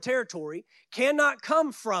foreign territory, cannot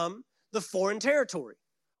come from the foreign territory.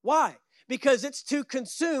 Why? Because it's too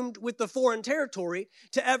consumed with the foreign territory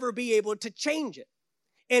to ever be able to change it.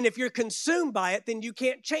 And if you're consumed by it, then you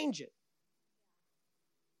can't change it.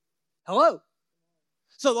 Hello?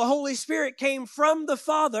 So the Holy Spirit came from the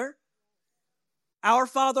Father, our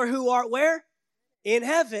Father who art where? In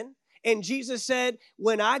heaven. And Jesus said,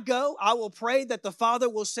 when I go, I will pray that the Father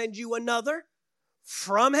will send you another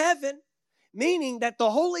from heaven, meaning that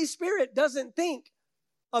the Holy Spirit doesn't think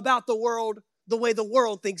about the world the way the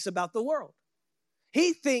world thinks about the world.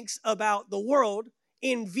 He thinks about the world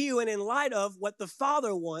in view and in light of what the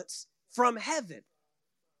Father wants from heaven.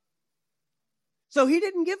 So he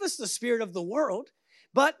didn't give us the spirit of the world,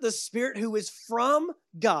 but the Spirit who is from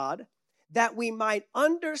God, that we might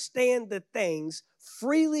understand the things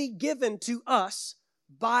freely given to us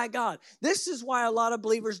by God. This is why a lot of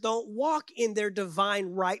believers don't walk in their divine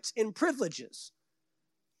rights and privileges.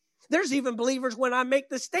 There's even believers, when I make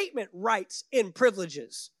the statement rights and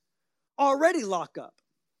privileges, already lock up.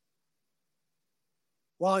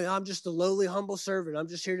 Well, I'm just a lowly, humble servant. I'm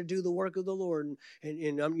just here to do the work of the Lord.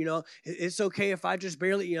 And I'm, it's okay if I just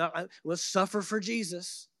barely, I will suffer for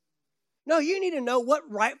Jesus. No, you need to know what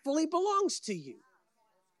rightfully belongs to you.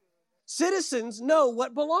 Citizens know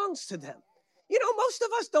what belongs to them. Most of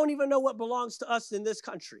us don't even know what belongs to us in this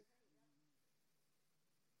country.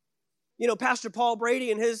 Pastor Paul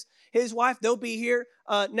Brady and his wife, they'll be here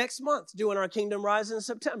next month doing our Kingdom Rise in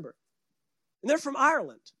September. And they're from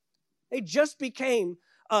Ireland. They just became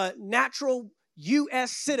natural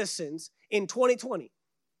U.S. citizens in 2020.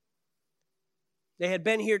 They had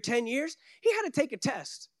been here 10 years. He had to take a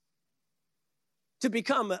test to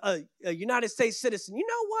become a United States citizen. You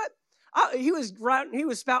know what? He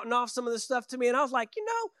was spouting off some of this stuff to me, and I was like,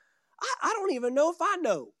 I don't even know if I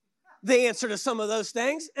know the answer to some of those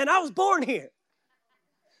things, and I was born here.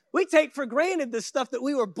 We take for granted the stuff that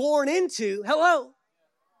we were born into. Hello.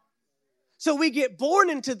 So we get born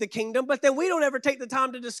into the kingdom, but then we don't ever take the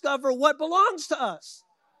time to discover what belongs to us.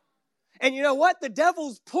 And you know what? The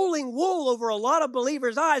devil's pulling wool over a lot of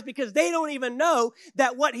believers' eyes because they don't even know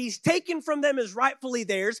that what he's taken from them is rightfully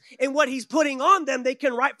theirs, and what he's putting on them they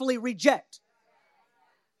can rightfully reject.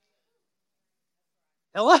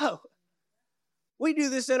 Hello. We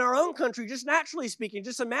do this in our own country, just naturally speaking.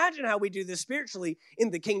 Just imagine how we do this spiritually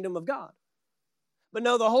in the kingdom of God. But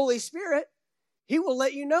no, the Holy Spirit, he will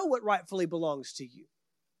let you know what rightfully belongs to you.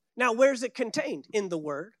 Now, where's it contained? In the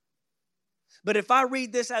Word. But if I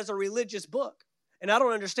read this as a religious book, and I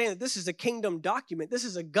don't understand that this is a kingdom document, this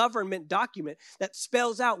is a government document that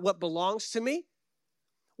spells out what belongs to me,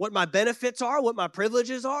 what my benefits are, what my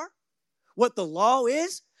privileges are, what the law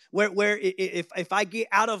is, where if I get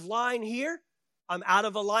out of line here, I'm out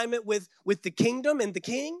of alignment with the kingdom and the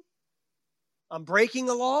king, I'm breaking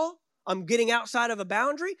a law, I'm getting outside of a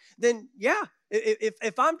boundary, then yeah,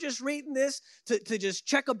 if I'm just reading this to just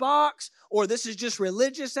check a box, or this is just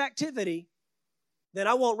religious activity, then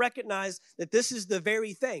I won't recognize that this is the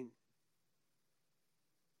very thing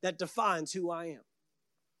that defines who I am.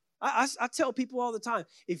 I tell people all the time,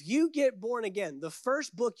 if you get born again, the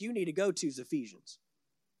first book you need to go to is Ephesians.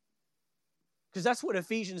 Because that's what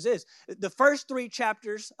Ephesians is. The first 3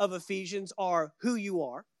 chapters of Ephesians are who you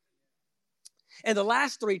are. And the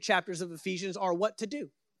last 3 chapters of Ephesians are what to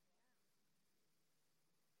do.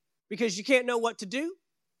 Because you can't know what to do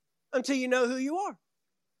until you know who you are.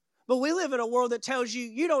 But we live in a world that tells you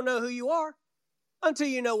you don't know who you are until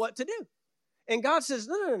you know what to do. And God says,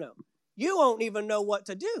 no. You won't even know what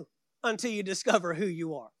to do until you discover who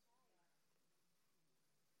you are.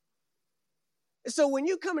 So when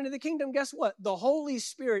you come into the kingdom, guess what? The Holy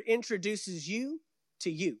Spirit introduces you to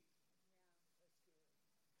you.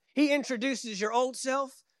 He introduces your old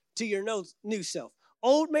self to your new self.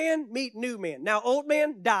 Old man, meet new man. Now, old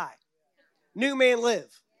man, die. New man,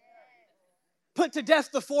 live. Put to death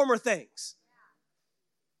the former things.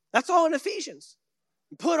 That's all in Ephesians.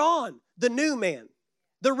 Put on the new man,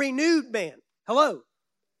 the renewed man. Hello.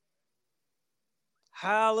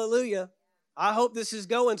 Hallelujah. I hope this is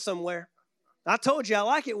going somewhere. I told you I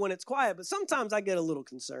like it when it's quiet, but sometimes I get a little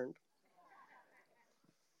concerned.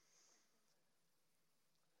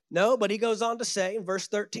 No, but he goes on to say in verse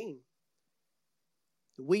 13,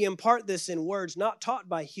 we impart this in words not taught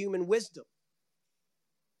by human wisdom.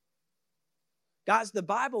 Guys, the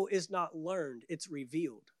Bible is not learned, it's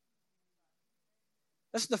revealed.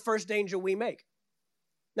 That's the first danger we make.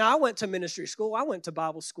 Now, I went to ministry school. I went to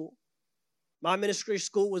Bible school. My ministry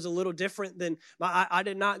school was a little different than, I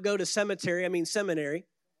did not go to seminary.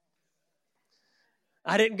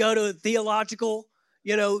 I didn't go to a theological,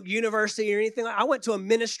 university or anything. I went to a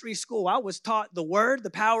ministry school. I was taught the word, the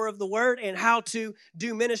power of the word, and how to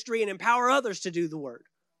do ministry and empower others to do the word.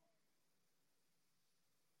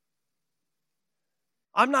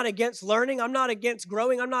 I'm not against learning. I'm not against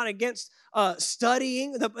growing. I'm not against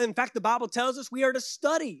studying. In fact, the Bible tells us we are to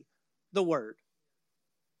study the word.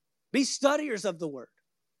 Be studiers of the word.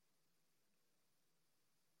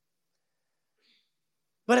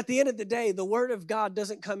 But at the end of the day, the word of God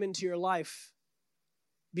doesn't come into your life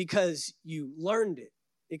because you learned it.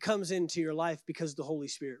 It comes into your life because the Holy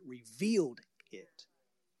Spirit revealed it.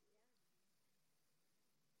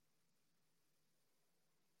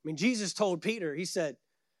 Jesus told Peter, he said,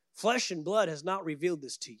 flesh and blood has not revealed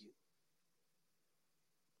this to you,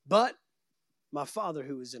 but my Father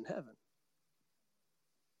who is in heaven.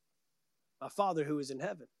 My Father who is in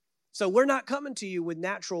heaven. So we're not coming to you with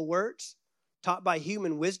natural words taught by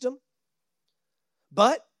human wisdom,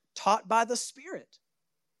 but taught by the Spirit,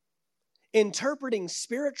 interpreting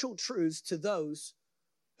spiritual truths to those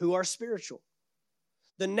who are spiritual.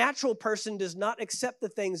 The natural person does not accept the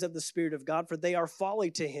things of the Spirit of God, for they are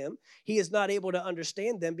folly to him. He is not able to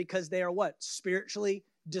understand them because they are what? Spiritually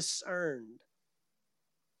discerned.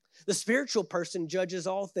 The spiritual person judges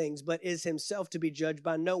all things, but is himself to be judged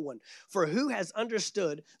by no one. For who has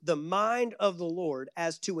understood the mind of the Lord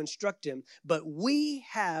as to instruct him? But we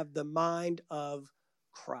have the mind of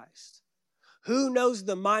Christ. Who knows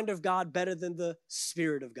the mind of God better than the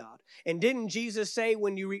Spirit of God? And didn't Jesus say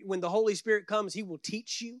when the Holy Spirit comes, he will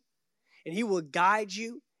teach you and he will guide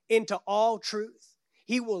you into all truth.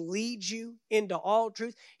 He will lead you into all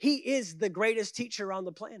truth. He is the greatest teacher on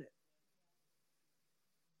the planet.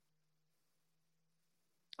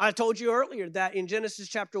 I told you earlier that in Genesis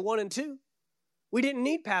chapter 1 and 2, we didn't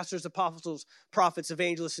need pastors, apostles, prophets,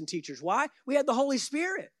 evangelists, and teachers. Why? We had the Holy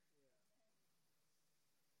Spirit.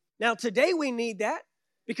 Now, today we need that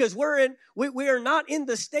because we are not in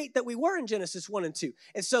the state that we were in Genesis 1 and 2.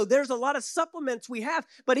 And so there's a lot of supplements we have.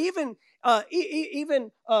 But even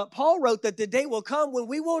Paul wrote that the day will come when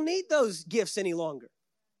we won't need those gifts any longer.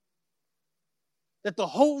 That the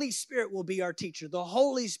Holy Spirit will be our teacher. The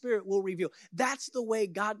Holy Spirit will reveal. That's the way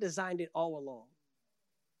God designed it all along.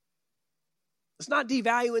 It's not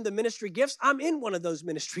devaluing the ministry gifts. I'm in one of those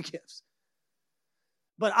ministry gifts.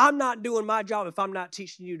 But I'm not doing my job if I'm not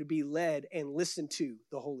teaching you to be led and listen to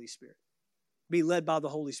the Holy Spirit. Be led by the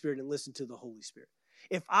Holy Spirit and listen to the Holy Spirit.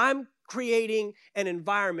 If I'm creating an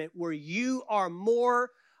environment where you are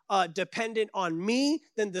more dependent on me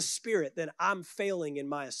than the Spirit, then I'm failing in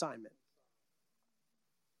my assignment.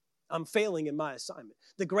 I'm failing in my assignment.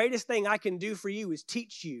 The greatest thing I can do for you is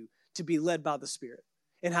teach you to be led by the Spirit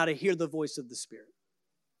and how to hear the voice of the Spirit.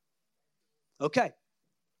 Okay.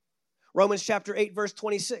 Romans chapter 8, verse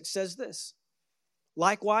 26 says this.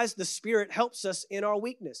 Likewise, the Spirit helps us in our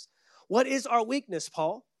weakness. What is our weakness,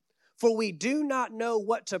 Paul? For we do not know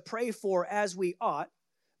what to pray for as we ought,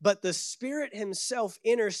 but the Spirit himself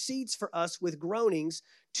intercedes for us with groanings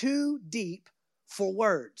too deep for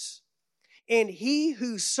words. And he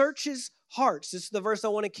who searches hearts, this is the verse I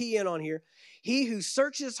want to key in on here. He who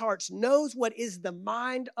searches hearts knows what is the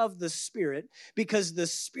mind of the Spirit, because the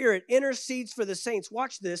Spirit intercedes for the saints.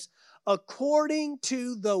 Watch this, according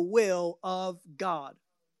to the will of God.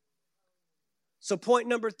 So point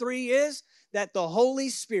number 3 is that the Holy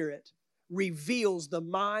Spirit reveals the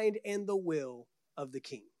mind and the will of the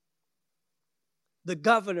king. The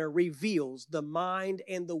governor reveals the mind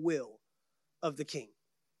and the will of the king.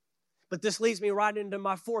 But this leads me right into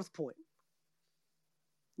my 4th point.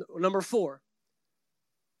 Number 4.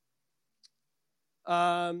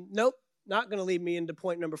 Nope, not going to lead me into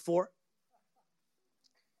point number 4.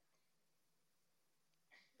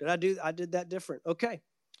 I did that different. Okay.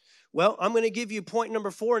 Well, I'm going to give you point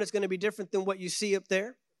number 4, and it's going to be different than what you see up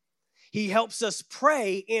there. He helps us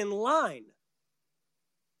pray in line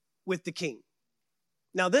with the king.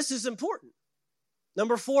 Now, this is important.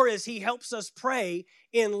 Number 4 is he helps us pray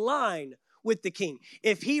in line with the king.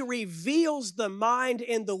 If he reveals the mind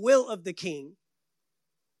and the will of the king,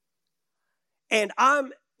 and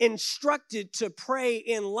I'm instructed to pray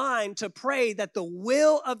in line, to pray that the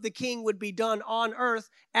will of the king would be done on earth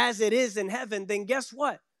as it is in heaven, then guess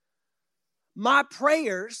what? My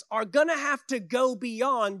prayers are going to have to go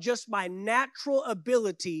beyond just my natural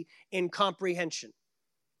ability in comprehension.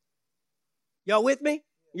 Y'all with me?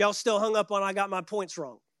 Y'all still hung up on I got my points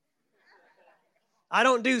wrong. I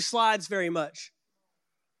don't do slides very much.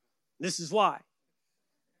 This is why.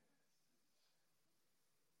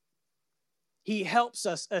 He helps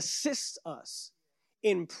us, assists us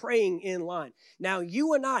in praying in line. Now,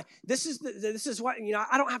 you and I, this is why,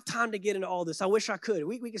 I don't have time to get into all this. I wish I could.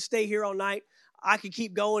 We could stay here all night. I could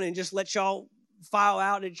keep going and just let y'all file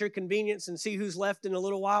out at your convenience and see who's left in a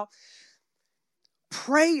little while.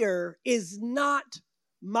 Prayer is not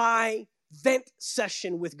my vent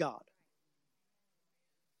session with God.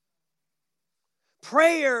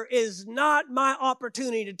 Prayer is not my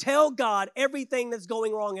opportunity to tell God everything that's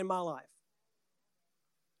going wrong in my life.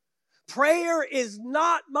 Prayer is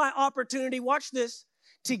not my opportunity, watch this,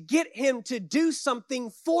 to get him to do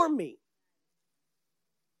something for me.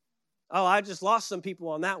 Oh, I just lost some people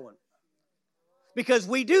on that one. Because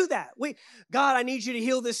we do that. God, I need you to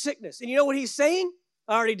heal this sickness. And you know what he's saying?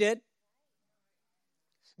 I already did.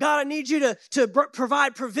 God, I need you to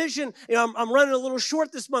provide provision. I'm running a little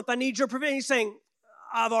short this month. I need your provision. He's saying,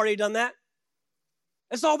 I've already done that.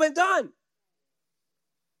 It's all been done.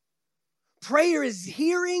 Prayer is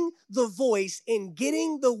hearing the voice and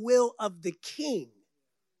getting the will of the king.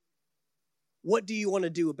 What do you want to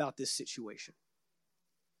do about this situation?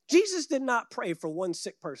 Jesus did not pray for one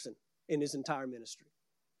sick person in his entire ministry.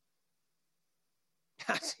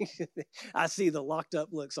 I see the locked up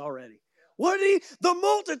looks already. What did he? The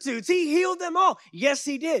multitudes. He healed them all. Yes,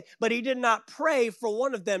 he did. But he did not pray for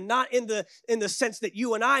one of them, not in the sense that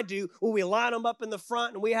you and I do, when we line them up in the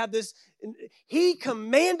front and we have this. He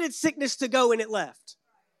commanded sickness to go and it left.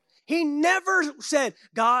 He never said,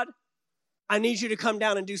 God, I need you to come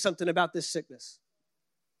down and do something about this sickness.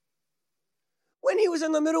 When he was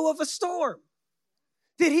in the middle of a storm,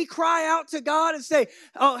 did he cry out to God and say,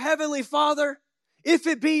 oh, Heavenly Father, if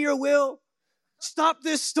it be your will, stop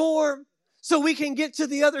this storm so we can get to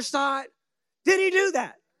the other side? Did he do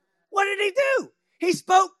that? What did he do? He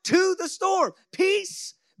spoke to the storm.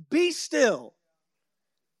 Peace, be still.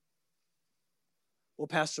 Well,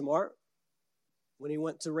 Pastor Mark, when he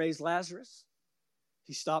went to raise Lazarus,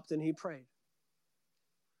 he stopped and he prayed.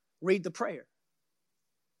 Read the prayer.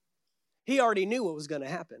 He already knew what was going to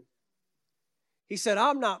happen. He said,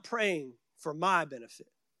 I'm not praying for my benefit.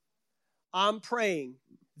 I'm praying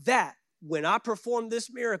that when I perform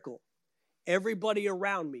this miracle, everybody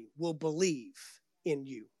around me will believe in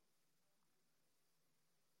you.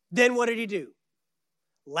 Then what did he do?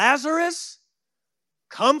 Lazarus,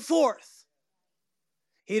 come forth.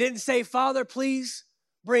 He didn't say, Father, please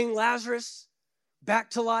bring Lazarus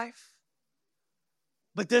back to life.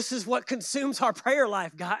 But this is what consumes our prayer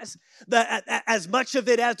life, guys, as much of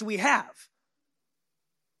it as we have.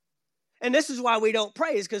 And this is why we don't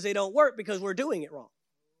pray, is because they don't work, because we're doing it wrong.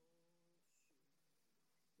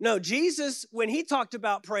 No, Jesus, when he talked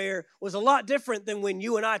about prayer, was a lot different than when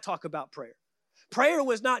you and I talk about prayer. Prayer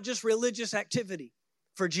was not just religious activity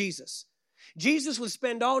for Jesus. Jesus would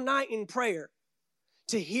spend all night in prayer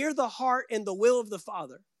to hear the heart and the will of the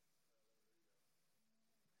Father,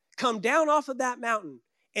 come down off of that mountain,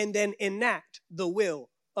 and then enact the will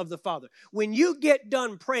of the Father. When you get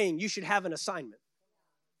done praying, you should have an assignment.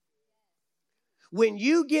 When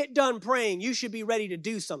you get done praying, you should be ready to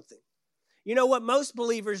do something. You know what most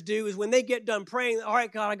believers do is when they get done praying, all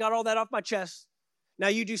right, God, I got all that off my chest. Now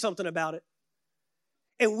you do something about it.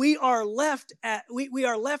 And we are left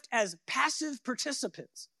as passive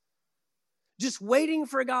participants, just waiting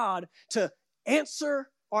for God to answer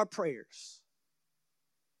our prayers.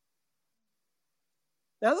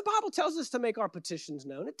 Now, the Bible tells us to make our petitions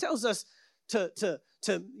known. It tells us to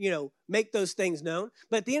make those things known.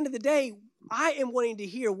 But at the end of the day, I am wanting to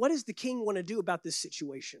hear, what does the king want to do about this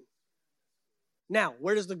situation? Now,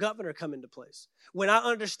 where does the governor come into place? When I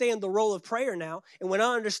understand the role of prayer now, and when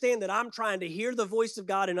I understand that I'm trying to hear the voice of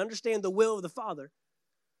God and understand the will of the Father,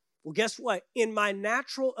 well, guess what? In my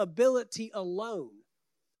natural ability alone,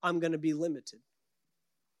 I'm going to be limited.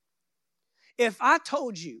 If I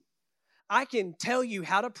told you I can tell you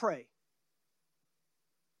how to pray,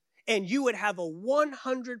 and you would have a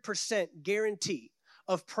 100% guarantee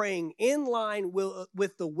of praying in line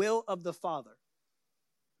with the will of the Father,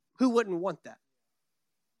 who wouldn't want that?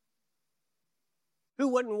 Who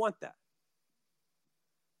wouldn't want that?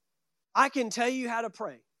 I can tell you how to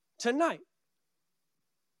pray tonight.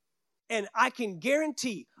 And I can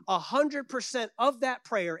guarantee 100% of that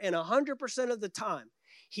prayer and 100% of the time,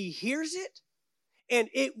 he hears it and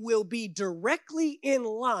it will be directly in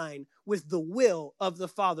line with the will of the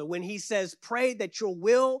Father. When he says, pray that your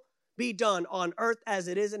will be done on earth as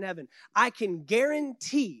it is in heaven. I can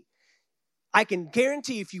guarantee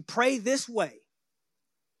if you pray this way,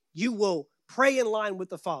 you will pray in line with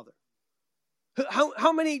the Father.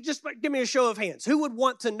 How many, just give me a show of hands, who would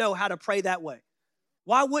want to know how to pray that way?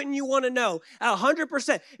 Why wouldn't you want to know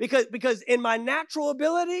 100%? Because in my natural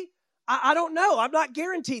ability, I don't know. I'm not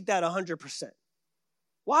guaranteed that 100%.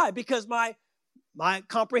 Why? Because my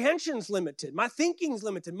comprehension's limited. My thinking's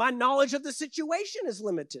limited. My knowledge of the situation is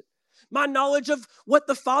limited. My knowledge of what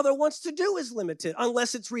the Father wants to do is limited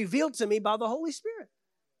unless it's revealed to me by the Holy Spirit.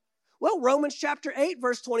 Well, Romans chapter 8,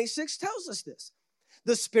 verse 26 tells us this.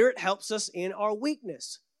 The Spirit helps us in our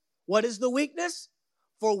weakness. What is the weakness?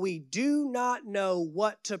 For we do not know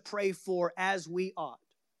what to pray for as we ought.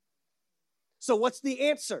 So what's the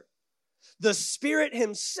answer? The Spirit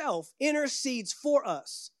himself intercedes for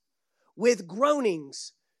us with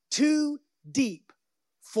groanings too deep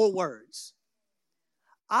for words.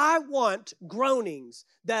 I want groanings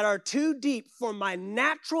that are too deep for my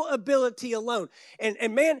natural ability alone. And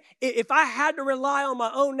man, if I had to rely on my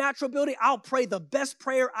own natural ability, I'll pray the best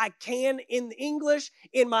prayer I can in English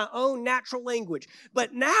in my own natural language.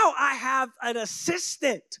 But now I have an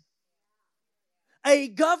assistant, a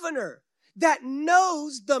governor that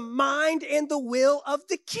knows the mind and the will of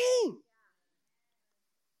the king.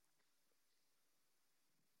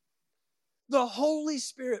 The Holy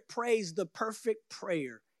Spirit prays the perfect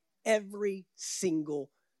prayer every single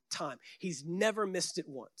time. He's never missed it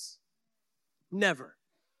once. Never.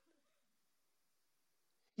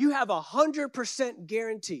 You have 100%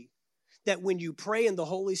 guarantee that when you pray in the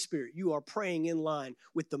Holy Spirit, you are praying in line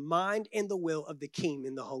with the mind and the will of the king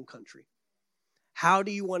in the home country. How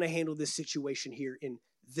do you want to handle this situation here in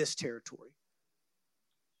this territory?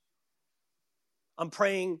 I'm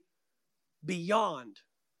praying beyond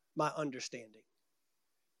my understanding.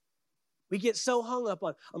 We get so hung up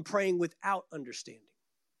on, I'm praying without understanding.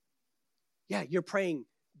 Yeah, you're praying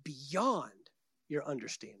beyond your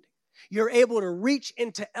understanding. You're able to reach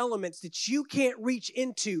into elements that you can't reach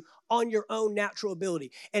into on your own natural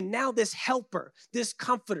ability. And now this helper, this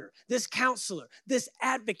comforter, this counselor, this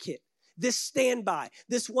advocate, this standby,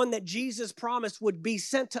 this one that Jesus promised would be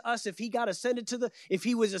sent to us if he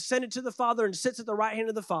was ascended to the Father and sits at the right hand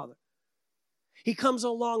of the Father. He comes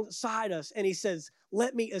alongside us and he says,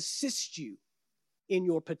 let me assist you in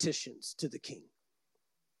your petitions to the King.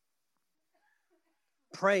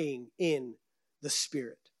 Praying in the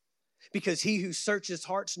Spirit. Because he who searches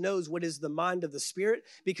hearts knows what is the mind of the Spirit,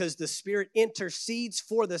 because the Spirit intercedes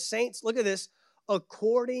for the saints. Look at this.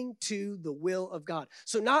 According to the will of God.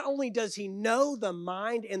 So not only does he know the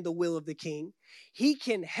mind and the will of the King, he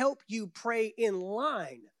can help you pray in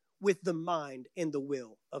line with the mind and the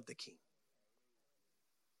will of the King.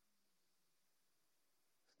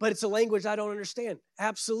 But it's a language I don't understand.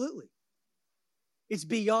 Absolutely. It's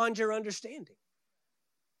beyond your understanding.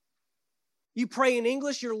 You pray in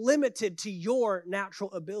English, you're limited to your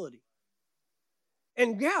natural ability.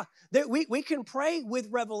 And yeah, we can pray with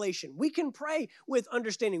revelation. We can pray with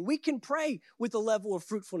understanding. We can pray with a level of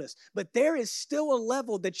fruitfulness. But there is still a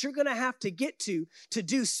level that you're going to have to get to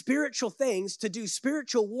do spiritual things, to do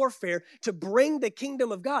spiritual warfare, to bring the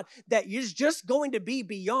kingdom of God that is just going to be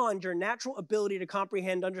beyond your natural ability to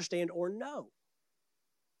comprehend, understand, or know.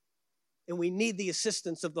 And we need the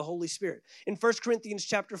assistance of the Holy Spirit. In 1 Corinthians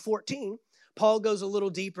chapter 14, Paul goes a little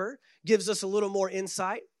deeper, gives us a little more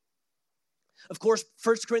insight. Of course,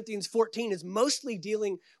 1 Corinthians 14 is mostly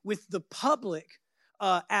dealing with the public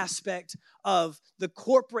aspect of the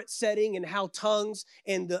corporate setting and how tongues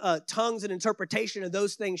and the tongues and interpretation of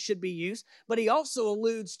those things should be used. But he also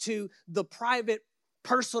alludes to the private,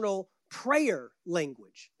 personal prayer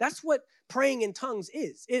language. That's what praying in tongues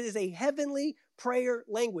is. It is a heavenly prayer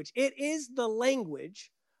language. It is the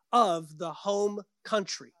language of the home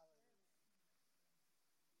country.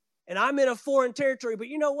 And I'm in a foreign territory, but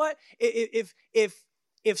you know what? If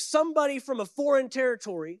somebody from a foreign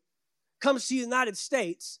territory comes to the United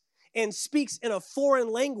States and speaks in a foreign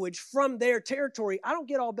language from their territory, I don't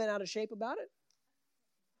get all bent out of shape about it.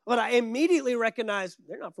 But I immediately recognize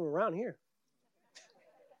they're not from around here.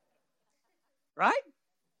 Right?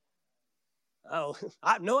 Oh,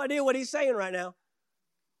 I have no idea what he's saying right now.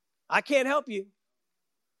 I can't help you.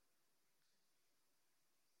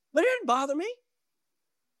 But it didn't bother me.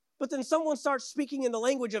 But then someone starts speaking in the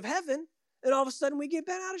language of heaven, and all of a sudden we get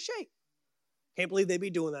bent out of shape. Can't believe they be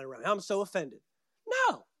doing that around. I'm so offended.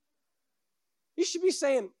 No. You should be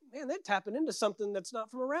saying, man, they're tapping into something that's not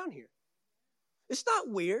from around here. It's not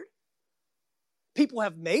weird. People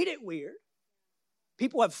have made it weird.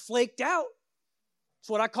 People have flaked out. It's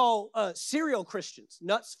what I call cereal Christians,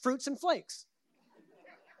 nuts, fruits, and flakes.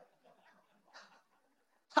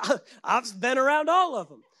 I've been around all of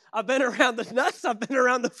them. I've been around the nuts, I've been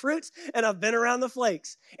around the fruits, and I've been around the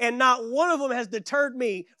flakes. And not one of them has deterred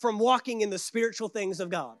me from walking in the spiritual things of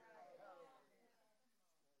God.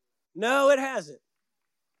 No, it hasn't.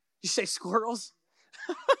 You say squirrels?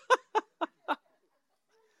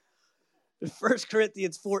 In 1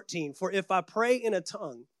 Corinthians 14, for if I pray in a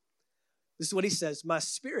tongue, this is what he says, my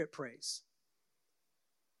spirit prays,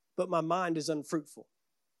 but my mind is unfruitful.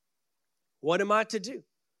 What am I to do?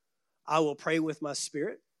 I will pray with my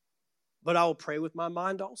spirit, but I will pray with my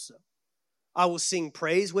mind also. I will sing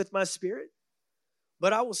praise with my spirit,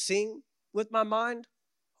 but I will sing with my mind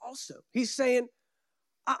also. He's saying,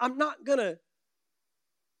 I'm not gonna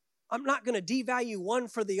devalue one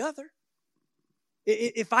for the other.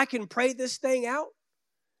 If I can pray this thing out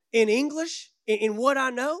in English, in what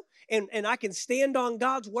I know, and I can stand on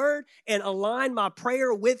God's word and align my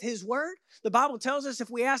prayer with his word, the Bible tells us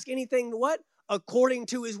if we ask anything, what? According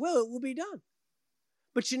to his will, it will be done.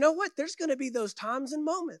 But you know what? There's going to be those times and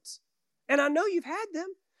moments. And I know you've had them.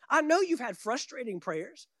 I know you've had frustrating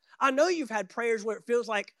prayers. I know you've had prayers where it feels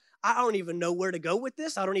like, I don't even know where to go with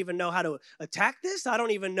this. I don't even know how to attack this. I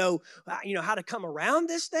don't even know, how to come around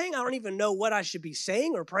this thing. I don't even know what I should be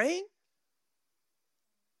saying or praying.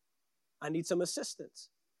 I need some assistance.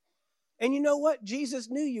 And you know what? Jesus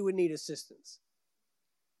knew you would need assistance.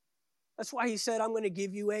 That's why he said, I'm going to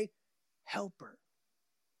give you a helper.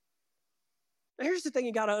 Now, here's the thing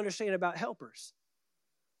you got to understand about helpers.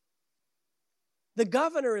 The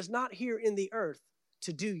governor is not here in the earth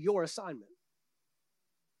to do your assignment.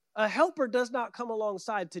 A helper does not come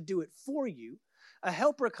alongside to do it for you. A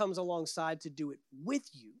helper comes alongside to do it with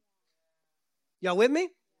you. Y'all with me?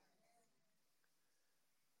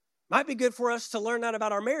 Might be good for us to learn that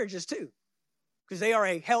about our marriages too, because they are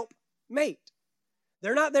a helpmate.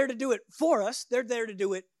 They're not there to do it for us. They're there to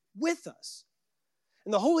do it with us.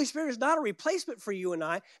 And the Holy Spirit is not a replacement for you and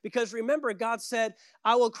I, because remember, God said,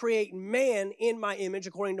 I will create man in my image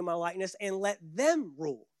according to my likeness and let them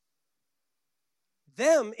rule.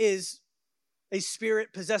 Them is a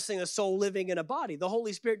spirit possessing a soul living in a body. The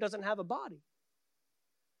Holy Spirit doesn't have a body.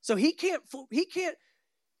 So he can't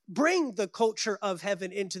bring the culture of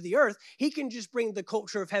heaven into the earth. He can just bring the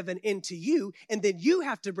culture of heaven into you, and then you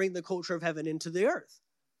have to bring the culture of heaven into the earth.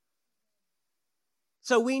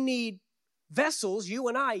 So we need vessels, you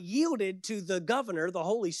and I, yielded to the governor, the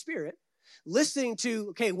Holy Spirit, listening to,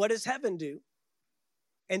 okay, what does heaven do?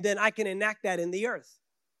 And then I can enact that in the earth.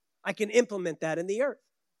 I can implement that in the earth.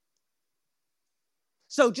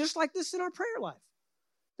 So just like this in our prayer life.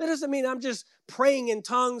 That doesn't mean I'm just praying in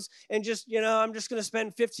tongues and I'm just going to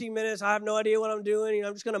spend 15 minutes. I have no idea what I'm doing.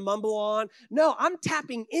 I'm just going to mumble on. No, I'm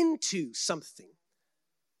tapping into something.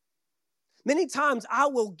 Many times I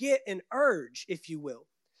will get an urge, if you will,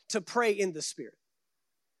 to pray in the Spirit.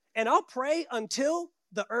 And I'll pray until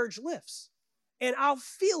the urge lifts. And I'll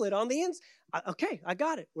feel it on the inside. Okay, I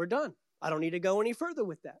got it. We're done. I don't need to go any further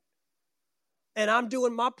with that. And I'm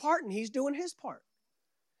doing my part and he's doing his part.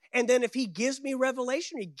 And then if he gives me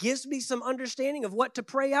revelation, he gives me some understanding of what to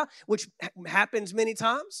pray out, which happens many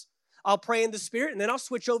times. I'll pray in the Spirit, and then I'll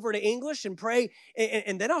switch over to English and pray,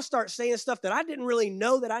 and then I'll start saying stuff that I didn't really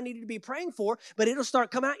know that I needed to be praying for, but it'll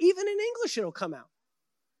start coming out. Even in English, it'll come out.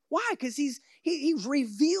 Why? Because he's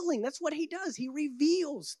revealing. That's what he does. He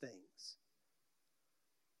reveals things.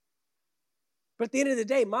 But at the end of the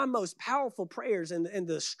day, my most powerful prayers and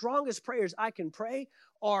the strongest prayers I can pray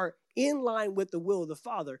are in line with the will of the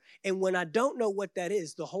Father. And when I don't know what that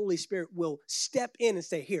is, the Holy Spirit will step in and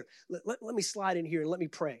say, here, let me slide in here and let me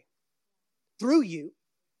pray through you.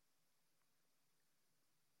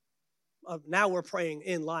 Now we're praying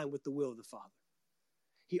in line with the will of the Father.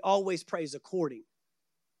 He always prays according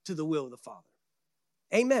to the will of the Father.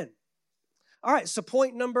 Amen. All right, so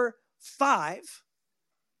point number 5,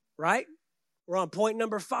 right? We're on point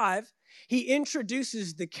number 5. He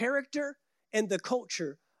introduces the character and the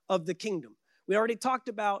culture of the kingdom. We already talked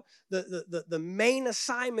about the main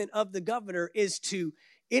assignment of the governor is to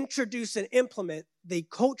introduce and implement the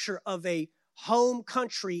culture of a home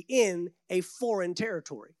country in a foreign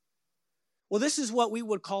territory. Well, this is what we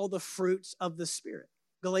would call the fruits of the Spirit.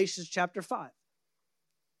 Galatians chapter 5.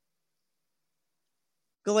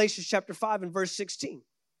 Galatians chapter 5 and verse 16.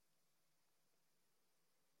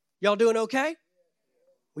 Y'all doing okay?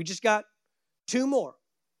 We just got 2 more.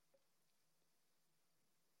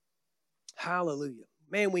 Hallelujah.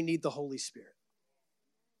 Man, we need the Holy Spirit.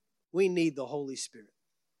 We need the Holy Spirit.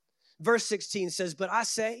 Verse 16 says, but I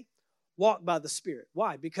say, walk by the Spirit.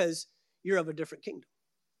 Why? Because you're of a different kingdom.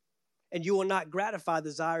 And you will not gratify the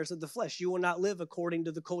desires of the flesh. You will not live according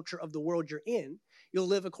to the culture of the world you're in. You'll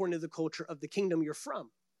live according to the culture of the kingdom you're from.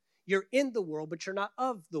 You're in the world, but you're not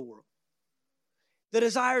of the world. The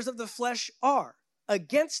desires of the flesh are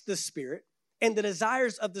against the Spirit, and the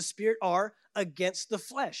desires of the Spirit are against the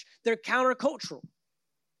flesh. They're countercultural.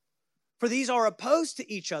 For these are opposed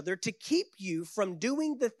to each other to keep you from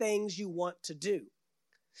doing the things you want to do.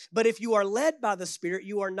 But if you are led by the Spirit,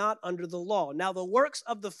 you are not under the law. Now, the works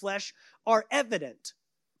of the flesh are evident.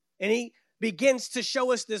 And he begins to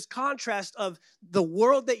show us this contrast of the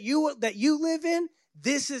world that you live in.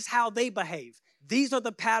 This is how they behave. These are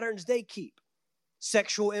the patterns they keep.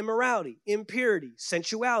 Sexual immorality, impurity,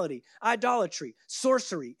 sensuality, idolatry,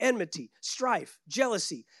 sorcery, enmity, strife,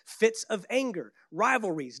 jealousy, fits of anger,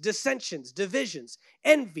 rivalries, dissensions, divisions,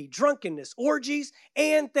 envy, drunkenness, orgies,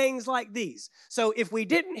 and things like these. So if we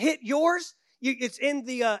didn't hit yours, it's in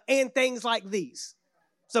the and things like these.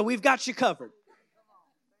 So we've got you covered.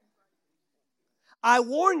 I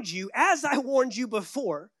warned you, as I warned you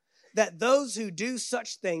before, that those who do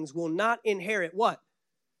such things will not inherit what?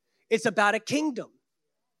 It's about a kingdom.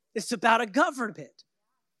 It's about a government.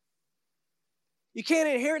 You can't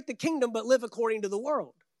inherit the kingdom but live according to the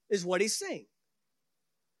world, is what he's saying.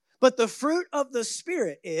 But the fruit of the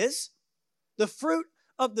Spirit is the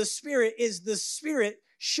Spirit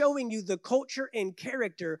showing you the culture and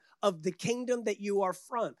character of the kingdom that you are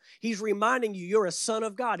from. He's reminding you you're a son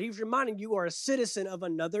of God. He's reminding you are a citizen of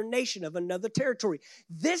another nation, of another territory.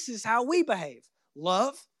 This is how we behave.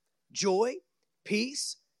 Love, joy,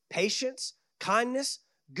 peace, patience, kindness,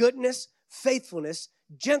 goodness, faithfulness,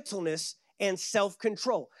 gentleness, and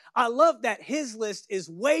self-control. I love that his list is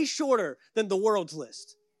way shorter than the world's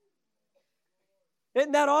list.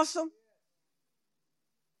 Isn't that awesome?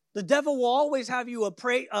 The devil will always have you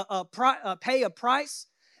pay a price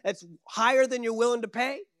that's higher than you're willing to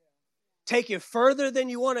pay, take you further than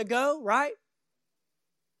you want to go, right?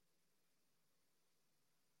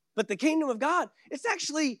 But the kingdom of God, it's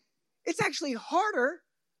actually harder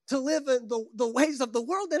to live in the ways of the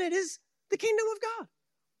world than it is the kingdom of God.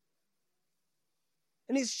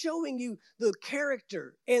 And he's showing you the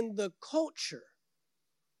character and the culture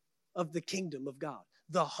of the kingdom of God,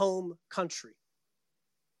 the home country.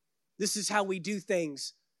 This is how we do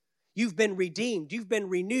things. You've been redeemed. You've been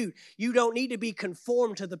renewed. You don't need to be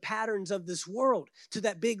conformed to the patterns of this world, to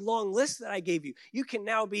that big long list that I gave you. You can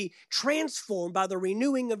now be transformed by the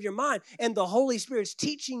renewing of your mind. And the Holy Spirit's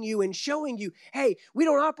teaching you and showing you, hey, we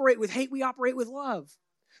don't operate with hate. We operate with love.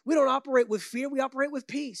 We don't operate with fear. We operate with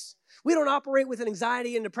peace. We don't operate with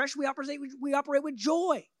anxiety and depression. We operate with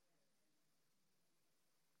joy.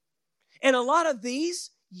 And a lot of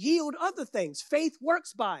these yield other things. Faith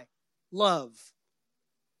works by love.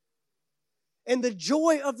 And the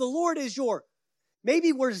joy of the Lord is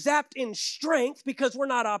maybe we're zapped in strength because we're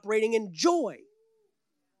not operating in joy.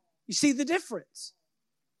 You see the difference?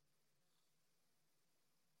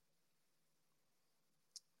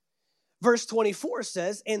 Verse 24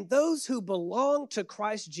 says, and those who belong to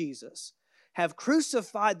Christ Jesus have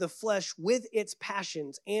crucified the flesh with its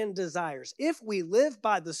passions and desires. If we live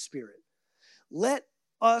by the Spirit, let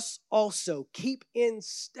us also keep in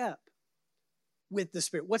step with the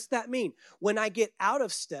Spirit. What's that mean? When I get out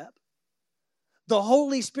of step, the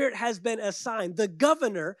Holy Spirit has been assigned, the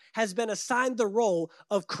governor has been assigned the role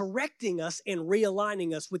of correcting us and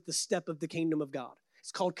realigning us with the step of the kingdom of God.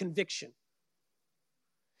 It's called conviction.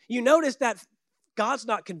 You notice that God's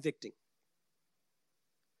not convicting.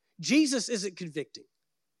 Jesus isn't convicting.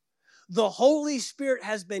 The Holy Spirit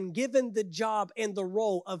has been given the job and the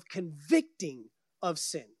role of convicting of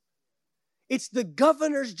sin. It's the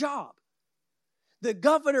governor's job. The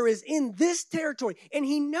governor is in this territory, and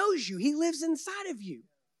he knows you. He lives inside of you.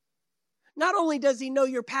 Not only does he know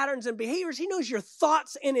your patterns and behaviors, he knows your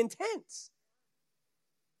thoughts and intents.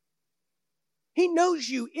 He knows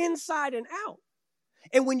you inside and out.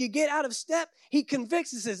 And when you get out of step, he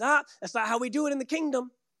convicts and says, that's not how we do it in the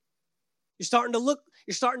kingdom. You're starting to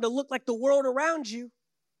look like the world around you.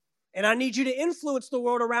 And I need you to influence the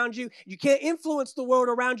world around you. You can't influence the world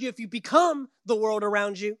around you if you become the world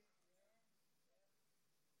around you.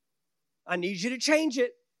 I need you to change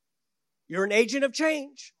it. You're an agent of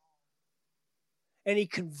change. And he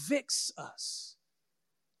convicts us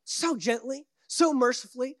so gently, so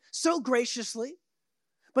mercifully, so graciously.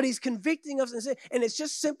 But he's convicting us, and it's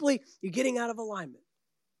just simply you're getting out of alignment.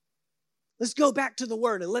 Let's go back to the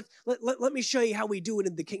word, and let me show you how we do it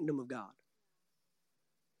in the kingdom of God.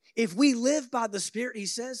 If we live by the Spirit, he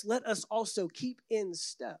says, let us also keep in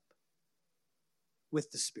step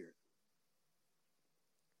with the Spirit.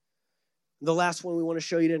 The last one we want to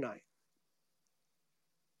show you tonight.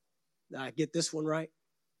 Now, I get this one right.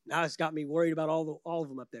 Now it's got me worried about all of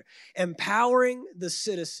them up there. Empowering the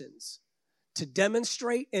citizens to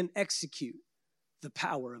demonstrate and execute the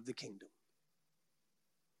power of the kingdom.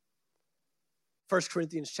 1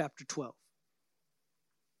 Corinthians chapter 12.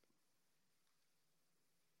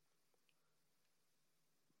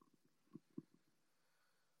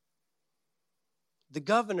 The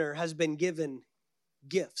governor has been given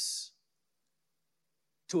gifts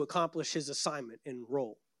to accomplish his assignment and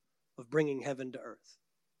role of bringing heaven to earth.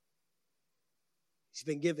 He's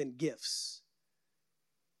been given gifts.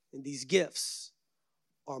 And these gifts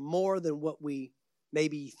are more than what we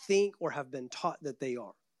maybe think or have been taught that they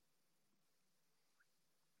are.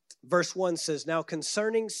 Verse 1 says, now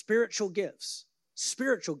concerning spiritual gifts,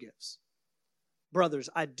 brothers,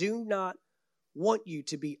 I do not want you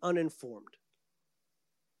to be uninformed.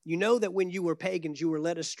 You know that when you were pagans, you were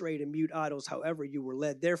led astray to mute idols, however you were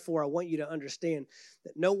led. Therefore, I want you to understand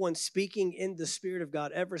that no one speaking in the Spirit of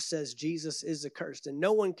God ever says Jesus is accursed. And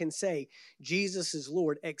no one can say Jesus is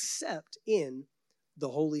Lord except in the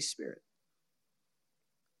Holy Spirit.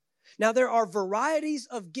 Now, there are varieties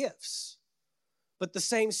of gifts, but the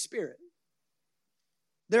same Spirit.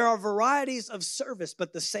 There are varieties of service,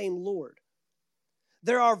 but the same Lord.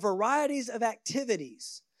 There are varieties of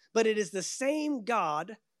activities, but it is the same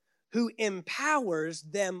God who empowers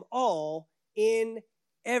them all in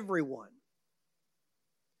everyone.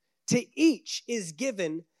 To each is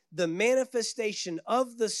given the manifestation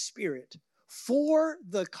of the Spirit for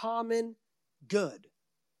the common good.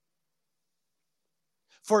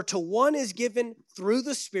 For to one is given through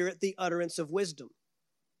the Spirit the utterance of wisdom,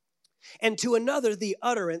 and to another the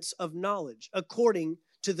utterance of knowledge, according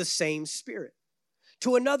to the same Spirit.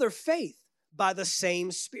 To another faith by the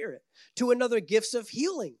same Spirit. To another gifts of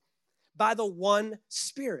healing by the one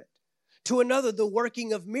Spirit. To another the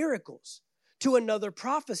working of miracles. To another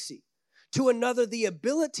prophecy. To another the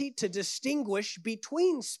ability to distinguish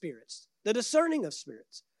between spirits, the discerning of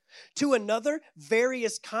spirits. To another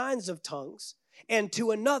various kinds of tongues. And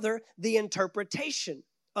to another the interpretation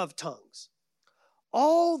of tongues.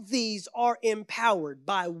 All these are empowered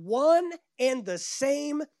by one and the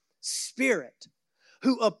same Spirit,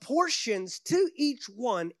 who apportions to each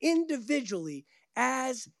one individually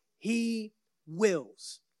as he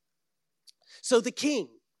wills. So the king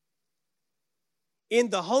in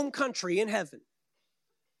the home country in heaven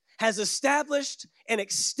has established and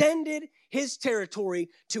extended his territory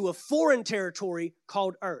to a foreign territory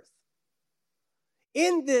called earth.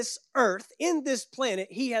 In this earth, in this planet,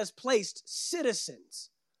 he has placed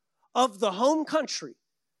citizens of the home country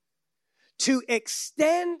to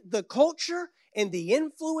extend the culture and the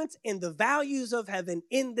influence and the values of heaven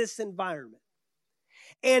in this environment.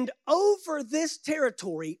 And over this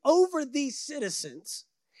territory, over these citizens,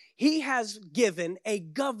 he has given a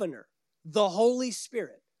governor, the Holy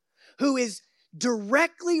Spirit, who is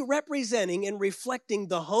directly representing and reflecting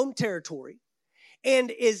the home territory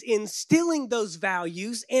and is instilling those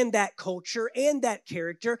values and that culture and that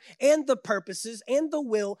character and the purposes and the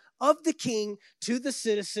will of the king to the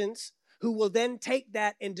citizens, who will then take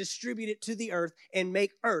that and distribute it to the earth and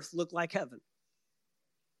make earth look like heaven.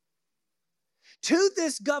 To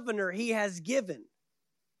this governor, he has given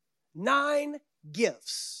 9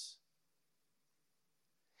 gifts.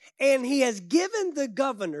 And he has given the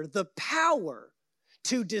governor the power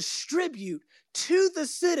to distribute to the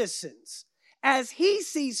citizens as he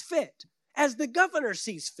sees fit, as the governor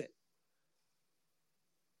sees fit.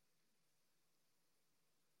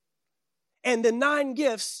 And the 9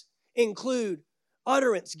 gifts include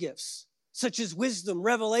utterance gifts, such as wisdom,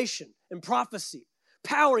 revelation, and prophecy.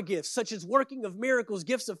 Power gifts, such as working of miracles,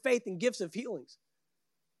 gifts of faith, and gifts of healings.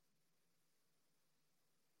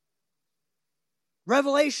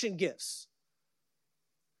 Revelation gifts.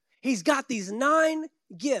 He's got these 9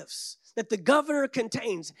 gifts that the governor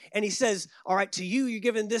contains. And he says, all right, to you, you're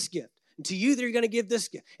given this gift. And to you, you're going to give this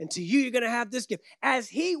gift. And to you, you're going to have this gift. As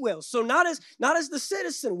he wills. So not as the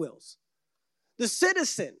citizen wills. The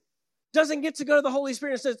citizen doesn't get to go to the Holy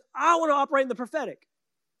Spirit and says, I want to operate in the prophetic.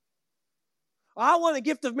 I want the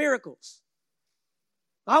gift of miracles.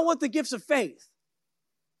 I want the gifts of faith.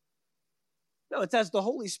 No, it's as the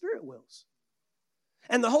Holy Spirit wills.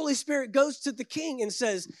 And the Holy Spirit goes to the king and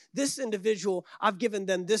says, this individual, I've given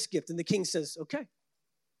them this gift. And the king says, okay.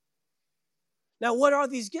 Now, what are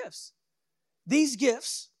these gifts? These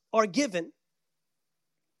gifts are given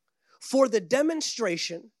for the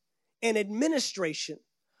demonstration and administration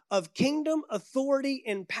of kingdom, authority,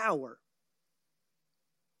 and power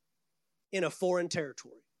in a foreign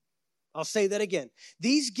territory. I'll say that again.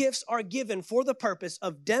 These gifts are given for the purpose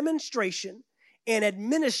of demonstration and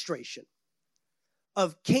administration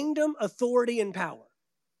of kingdom, authority, and power.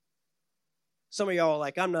 Some of y'all are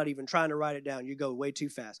like, I'm not even trying to write it down. You go way too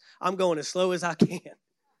fast. I'm going as slow as I can.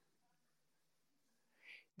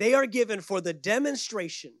 They are given for the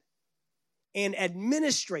demonstration and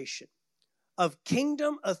administration of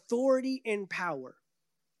kingdom, authority, and power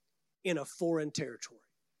in a foreign territory.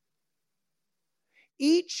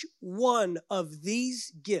 Each one of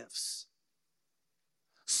these gifts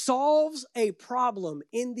solves a problem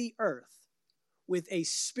in the earth with a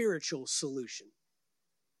spiritual solution.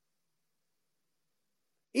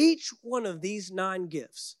 Each one of these 9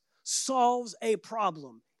 gifts solves a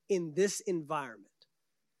problem in this environment.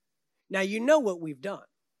 Now, you know what we've done.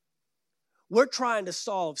 We're trying to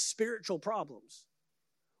solve spiritual problems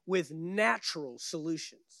with natural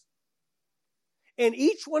solutions. And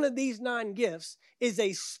each one of these 9 gifts is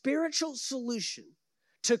a spiritual solution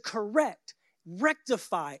to correct,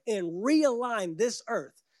 rectify, and realign this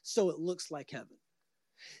earth so it looks like heaven.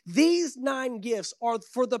 These 9 gifts are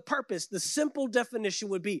for the purpose, the simple definition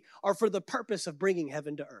would be, are for the purpose of bringing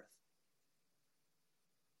heaven to earth.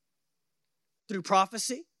 Through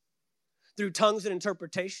prophecy, through tongues and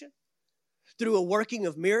interpretation, through a working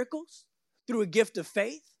of miracles, through a gift of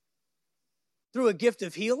faith, through a gift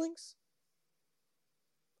of healings,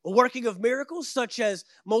 a working of miracles such as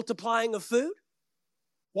multiplying of food,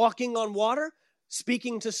 walking on water,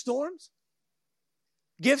 speaking to storms,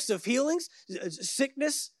 gifts of healings,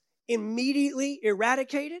 sickness immediately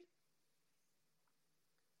eradicated,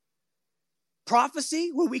 prophecy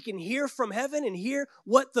where we can hear from heaven and hear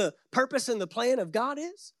what the purpose and the plan of God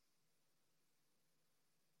is,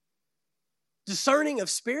 discerning of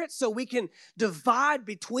spirits so we can divide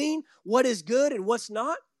between what is good and what's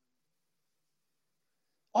not.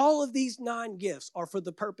 All of these 9 gifts are for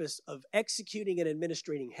the purpose of executing and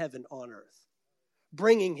administrating heaven on earth,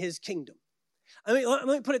 bringing his kingdom. Let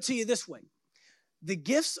me put it to you this way. The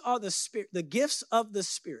gifts of the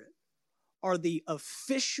Spirit are the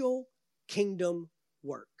official kingdom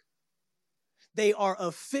work. They are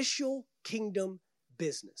official kingdom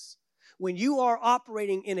business. When you are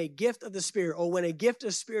operating in a gift of the Spirit, or when a gift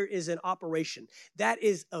of Spirit is in operation, that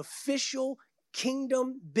is official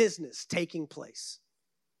kingdom business taking place.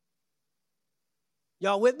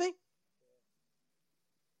 Y'all with me?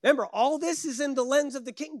 Remember, all this is in the lens of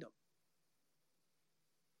the kingdom.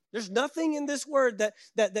 There's nothing in this word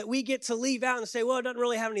that we get to leave out and say, well, it doesn't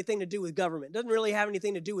really have anything to do with government. It doesn't really have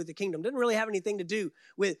anything to do with the kingdom. It doesn't really have anything to do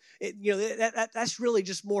with, that's really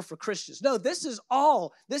just more for Christians. No,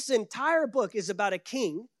 this entire book is about a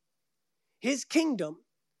king, his kingdom,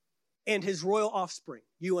 and his royal offspring,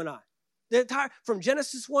 you and I. From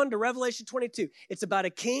Genesis 1 to Revelation 22, it's about a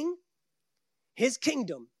king, his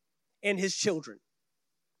kingdom, and his children,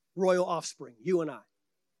 royal offspring, you and I.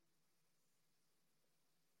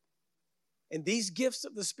 And these gifts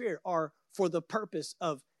of the Spirit are for the purpose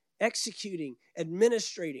of executing,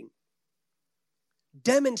 administrating,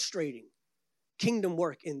 demonstrating kingdom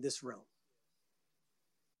work in this realm.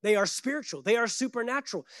 They are spiritual. They are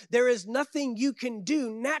supernatural. There is nothing you can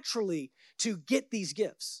do naturally to get these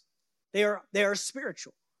gifts. They are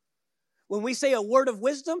spiritual. When we say a word of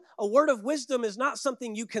wisdom is not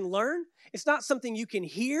something you can learn. It's not something you can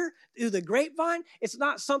hear through the grapevine. It's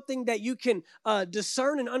not something that you can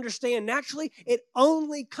discern and understand naturally. It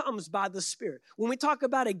only comes by the Spirit. When we talk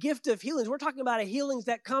about a gift of healings, we're talking about a healings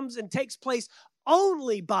that comes and takes place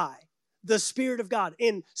only by the Spirit of God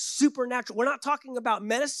in supernatural. We're not talking about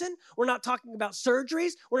medicine. We're not talking about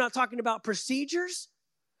surgeries. We're not talking about procedures.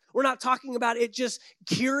 We're not talking about it just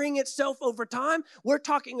curing itself over time. We're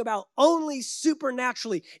talking about only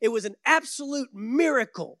supernaturally. It was an absolute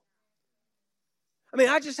miracle. I mean,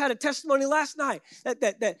 I just had a testimony last night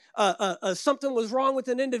that something was wrong with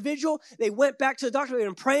an individual. They went back to the doctor. They've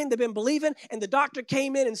been praying. They've been believing. And the doctor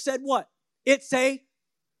came in and said what? It's a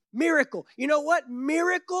miracle. You know what?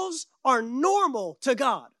 Miracles are normal to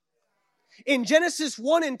God. In Genesis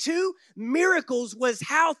 1 and 2, miracles was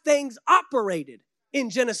how things operated. In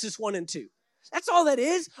Genesis 1 and 2. That's all that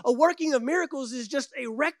is. A working of miracles is just a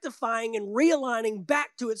rectifying and realigning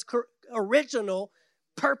back to its original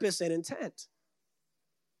purpose and intent.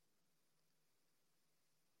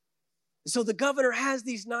 So the governor has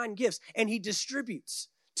these 9 gifts, and he distributes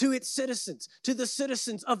to its citizens, to the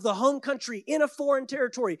citizens of the home country in a foreign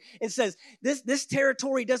territory, and says, this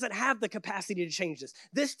territory doesn't have the capacity to change this.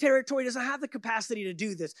 This territory doesn't have the capacity to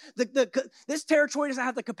do this. This territory doesn't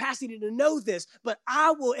have the capacity to know this, but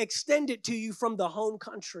I will extend it to you from the home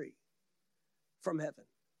country, from heaven.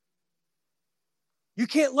 You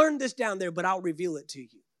can't learn this down there, but I'll reveal it to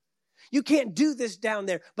you. You can't do this down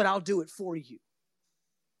there, but I'll do it for you.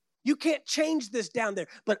 You can't change this down there,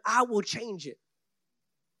 but I will change it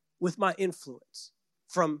with my influence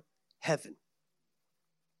from heaven.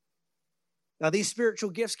 Now, these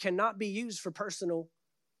spiritual gifts cannot be used for personal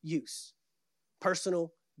use,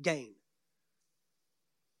 personal gain.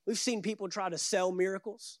 We've seen people try to sell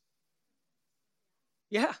miracles.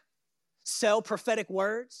 Yeah. Sell prophetic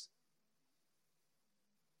words.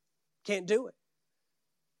 Can't do it.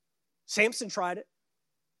 Samson tried it,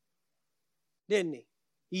 didn't he?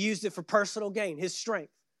 He used it for personal gain, his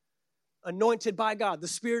strength. Anointed by God. The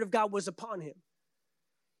Spirit of God was upon him.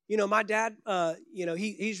 You know, my dad,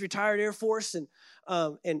 he's retired Air Force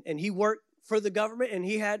and he worked for the government, and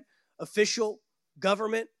he had official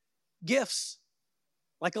government gifts,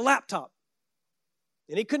 like a laptop.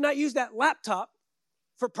 And he could not use that laptop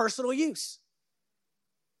for personal use.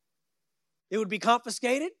 It would be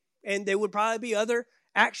confiscated, and there would probably be other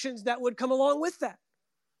actions that would come along with that.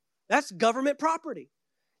 That's government property.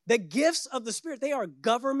 The gifts of the Spirit, they are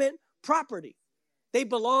government property. They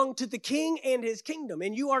belong to the king and his kingdom,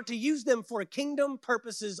 and you are to use them for kingdom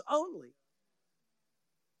purposes only.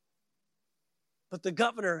 But the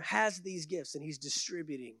governor has these gifts, and he's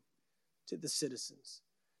distributing to the citizens,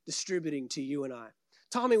 distributing to you and I.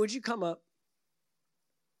 Tommy, would you come up?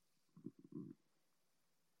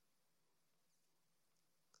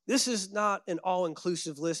 This is not an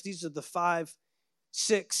all-inclusive list. These are the 5,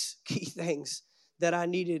 6 key things that I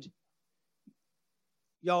needed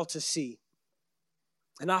y'all to see.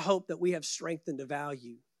 And I hope that we have strengthened a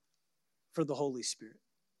value for the Holy Spirit.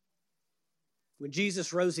 When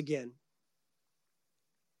Jesus rose again,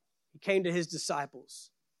 he came to his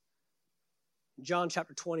disciples. In John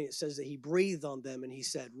chapter 20, it says that he breathed on them and he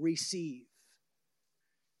said, receive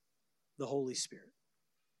the Holy Spirit.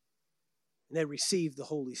 And they received the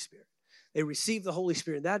Holy Spirit. They received the Holy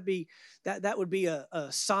Spirit. That would be a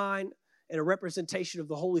sign and a representation of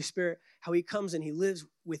the Holy Spirit, how he comes and he lives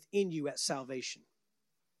within you at salvation.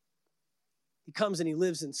 He comes and he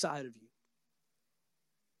lives inside of you.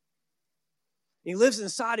 He lives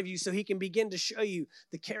inside of you so he can begin to show you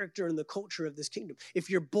the character and the culture of this kingdom. If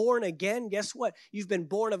you're born again, guess what? You've been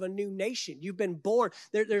born of a new nation. You've been born.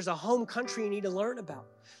 There's a home country you need to learn about.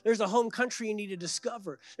 There's a home country you need to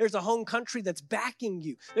discover. There's a home country that's backing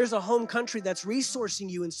you. There's a home country that's resourcing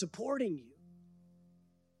you and supporting you.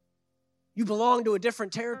 You belong to a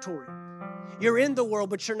different territory. You're in the world,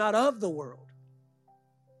 but you're not of the world.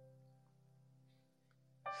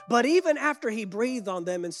 But even after he breathed on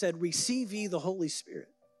them and said, receive ye the Holy Spirit,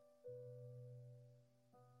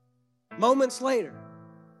 moments later,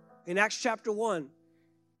 in Acts chapter 1,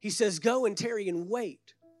 he says, go and tarry and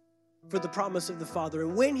wait for the promise of the Father.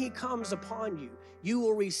 And when he comes upon you, you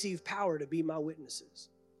will receive power to be my witnesses.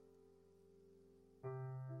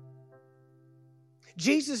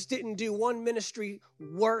 Jesus didn't do one ministry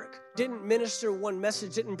work, didn't minister one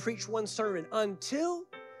message, didn't preach one sermon until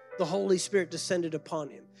the Holy Spirit descended upon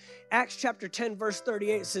him. Acts chapter 10, verse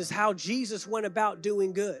 38 says how Jesus went about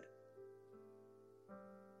doing good.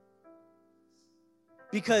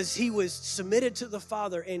 Because he was submitted to the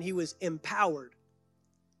Father and he was empowered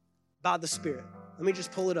by the Spirit. Let me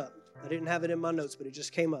just pull it up. I didn't have it in my notes, but it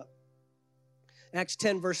just came up. Acts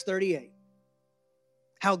 10, verse 38.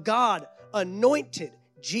 How God anointed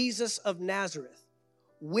Jesus of Nazareth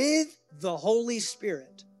with the Holy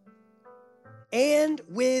Spirit and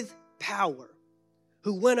with power,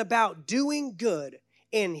 who went about doing good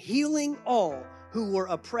and healing all who were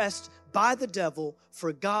oppressed by the devil,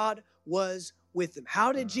 for God was with him.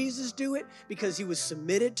 How did Jesus do it? Because he was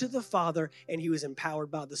submitted to the Father and he was empowered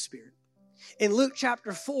by the Spirit. In Luke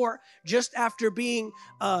chapter 4, just after being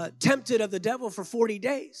tempted of the devil for 40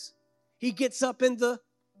 days, he gets up in the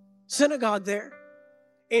synagogue there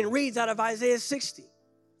and reads out of Isaiah 60.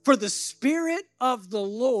 For the Spirit of the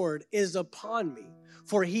Lord is upon me,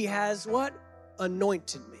 for he has what?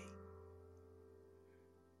 Anointed me.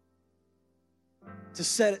 To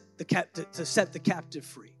set the captive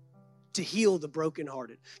free, to heal the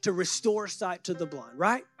brokenhearted, to restore sight to the blind,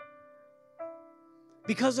 right?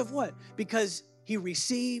 Because of what? Because he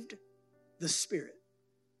received the Spirit.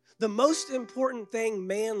 The most important thing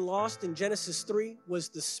man lost in Genesis 3 was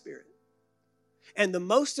the Spirit. And the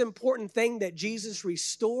most important thing that Jesus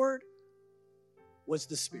restored was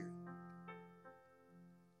the Spirit.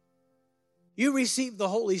 You receive the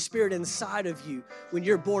Holy Spirit inside of you when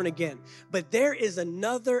you're born again. But there is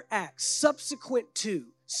another act subsequent to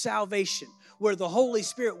salvation where the Holy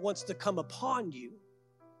Spirit wants to come upon you.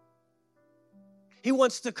 He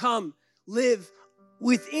wants to come live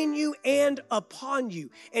within you and upon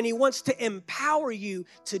you. And he wants to empower you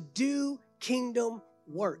to do kingdom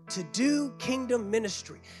work, to do kingdom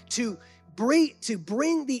ministry, to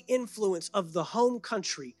bring the influence of the home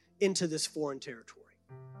country into this foreign territory.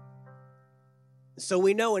 So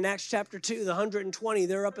we know in Acts chapter 2, the 120,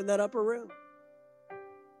 they're up in that upper room.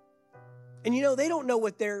 And you know, they don't know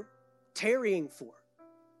what they're tarrying for.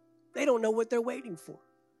 They don't know what they're waiting for.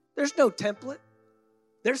 There's no template.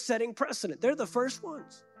 They're setting precedent. They're the first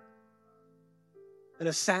ones. And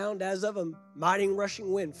a sound as of a mighty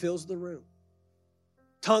rushing wind fills the room.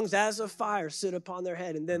 Tongues as of fire sit upon their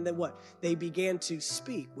head. And then what? They began to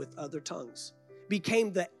speak with other tongues.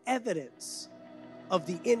 Became the evidence of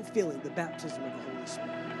the infilling, the baptism of the Holy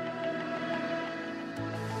Spirit.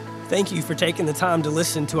 Thank you for taking the time to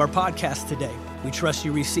listen to our podcast today. We trust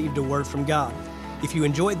you received a word from God. If you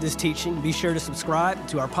enjoyed this teaching, be sure to subscribe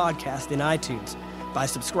to our podcast in iTunes. By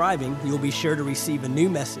subscribing, you'll be sure to receive a new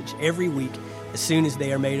message every week as soon as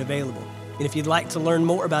they are made available. And if you'd like to learn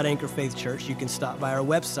more about Anchor Faith Church, you can stop by our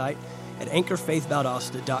website at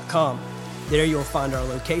anchorfaithvaldosta.com. There you'll find our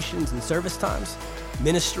locations and service times,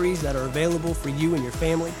 ministries that are available for you and your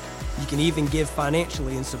family. You can even give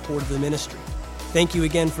financially in support of the ministry. Thank you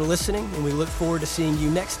again for listening, and we look forward to seeing you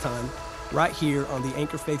next time right here on the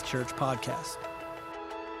Anchor Faith Church podcast.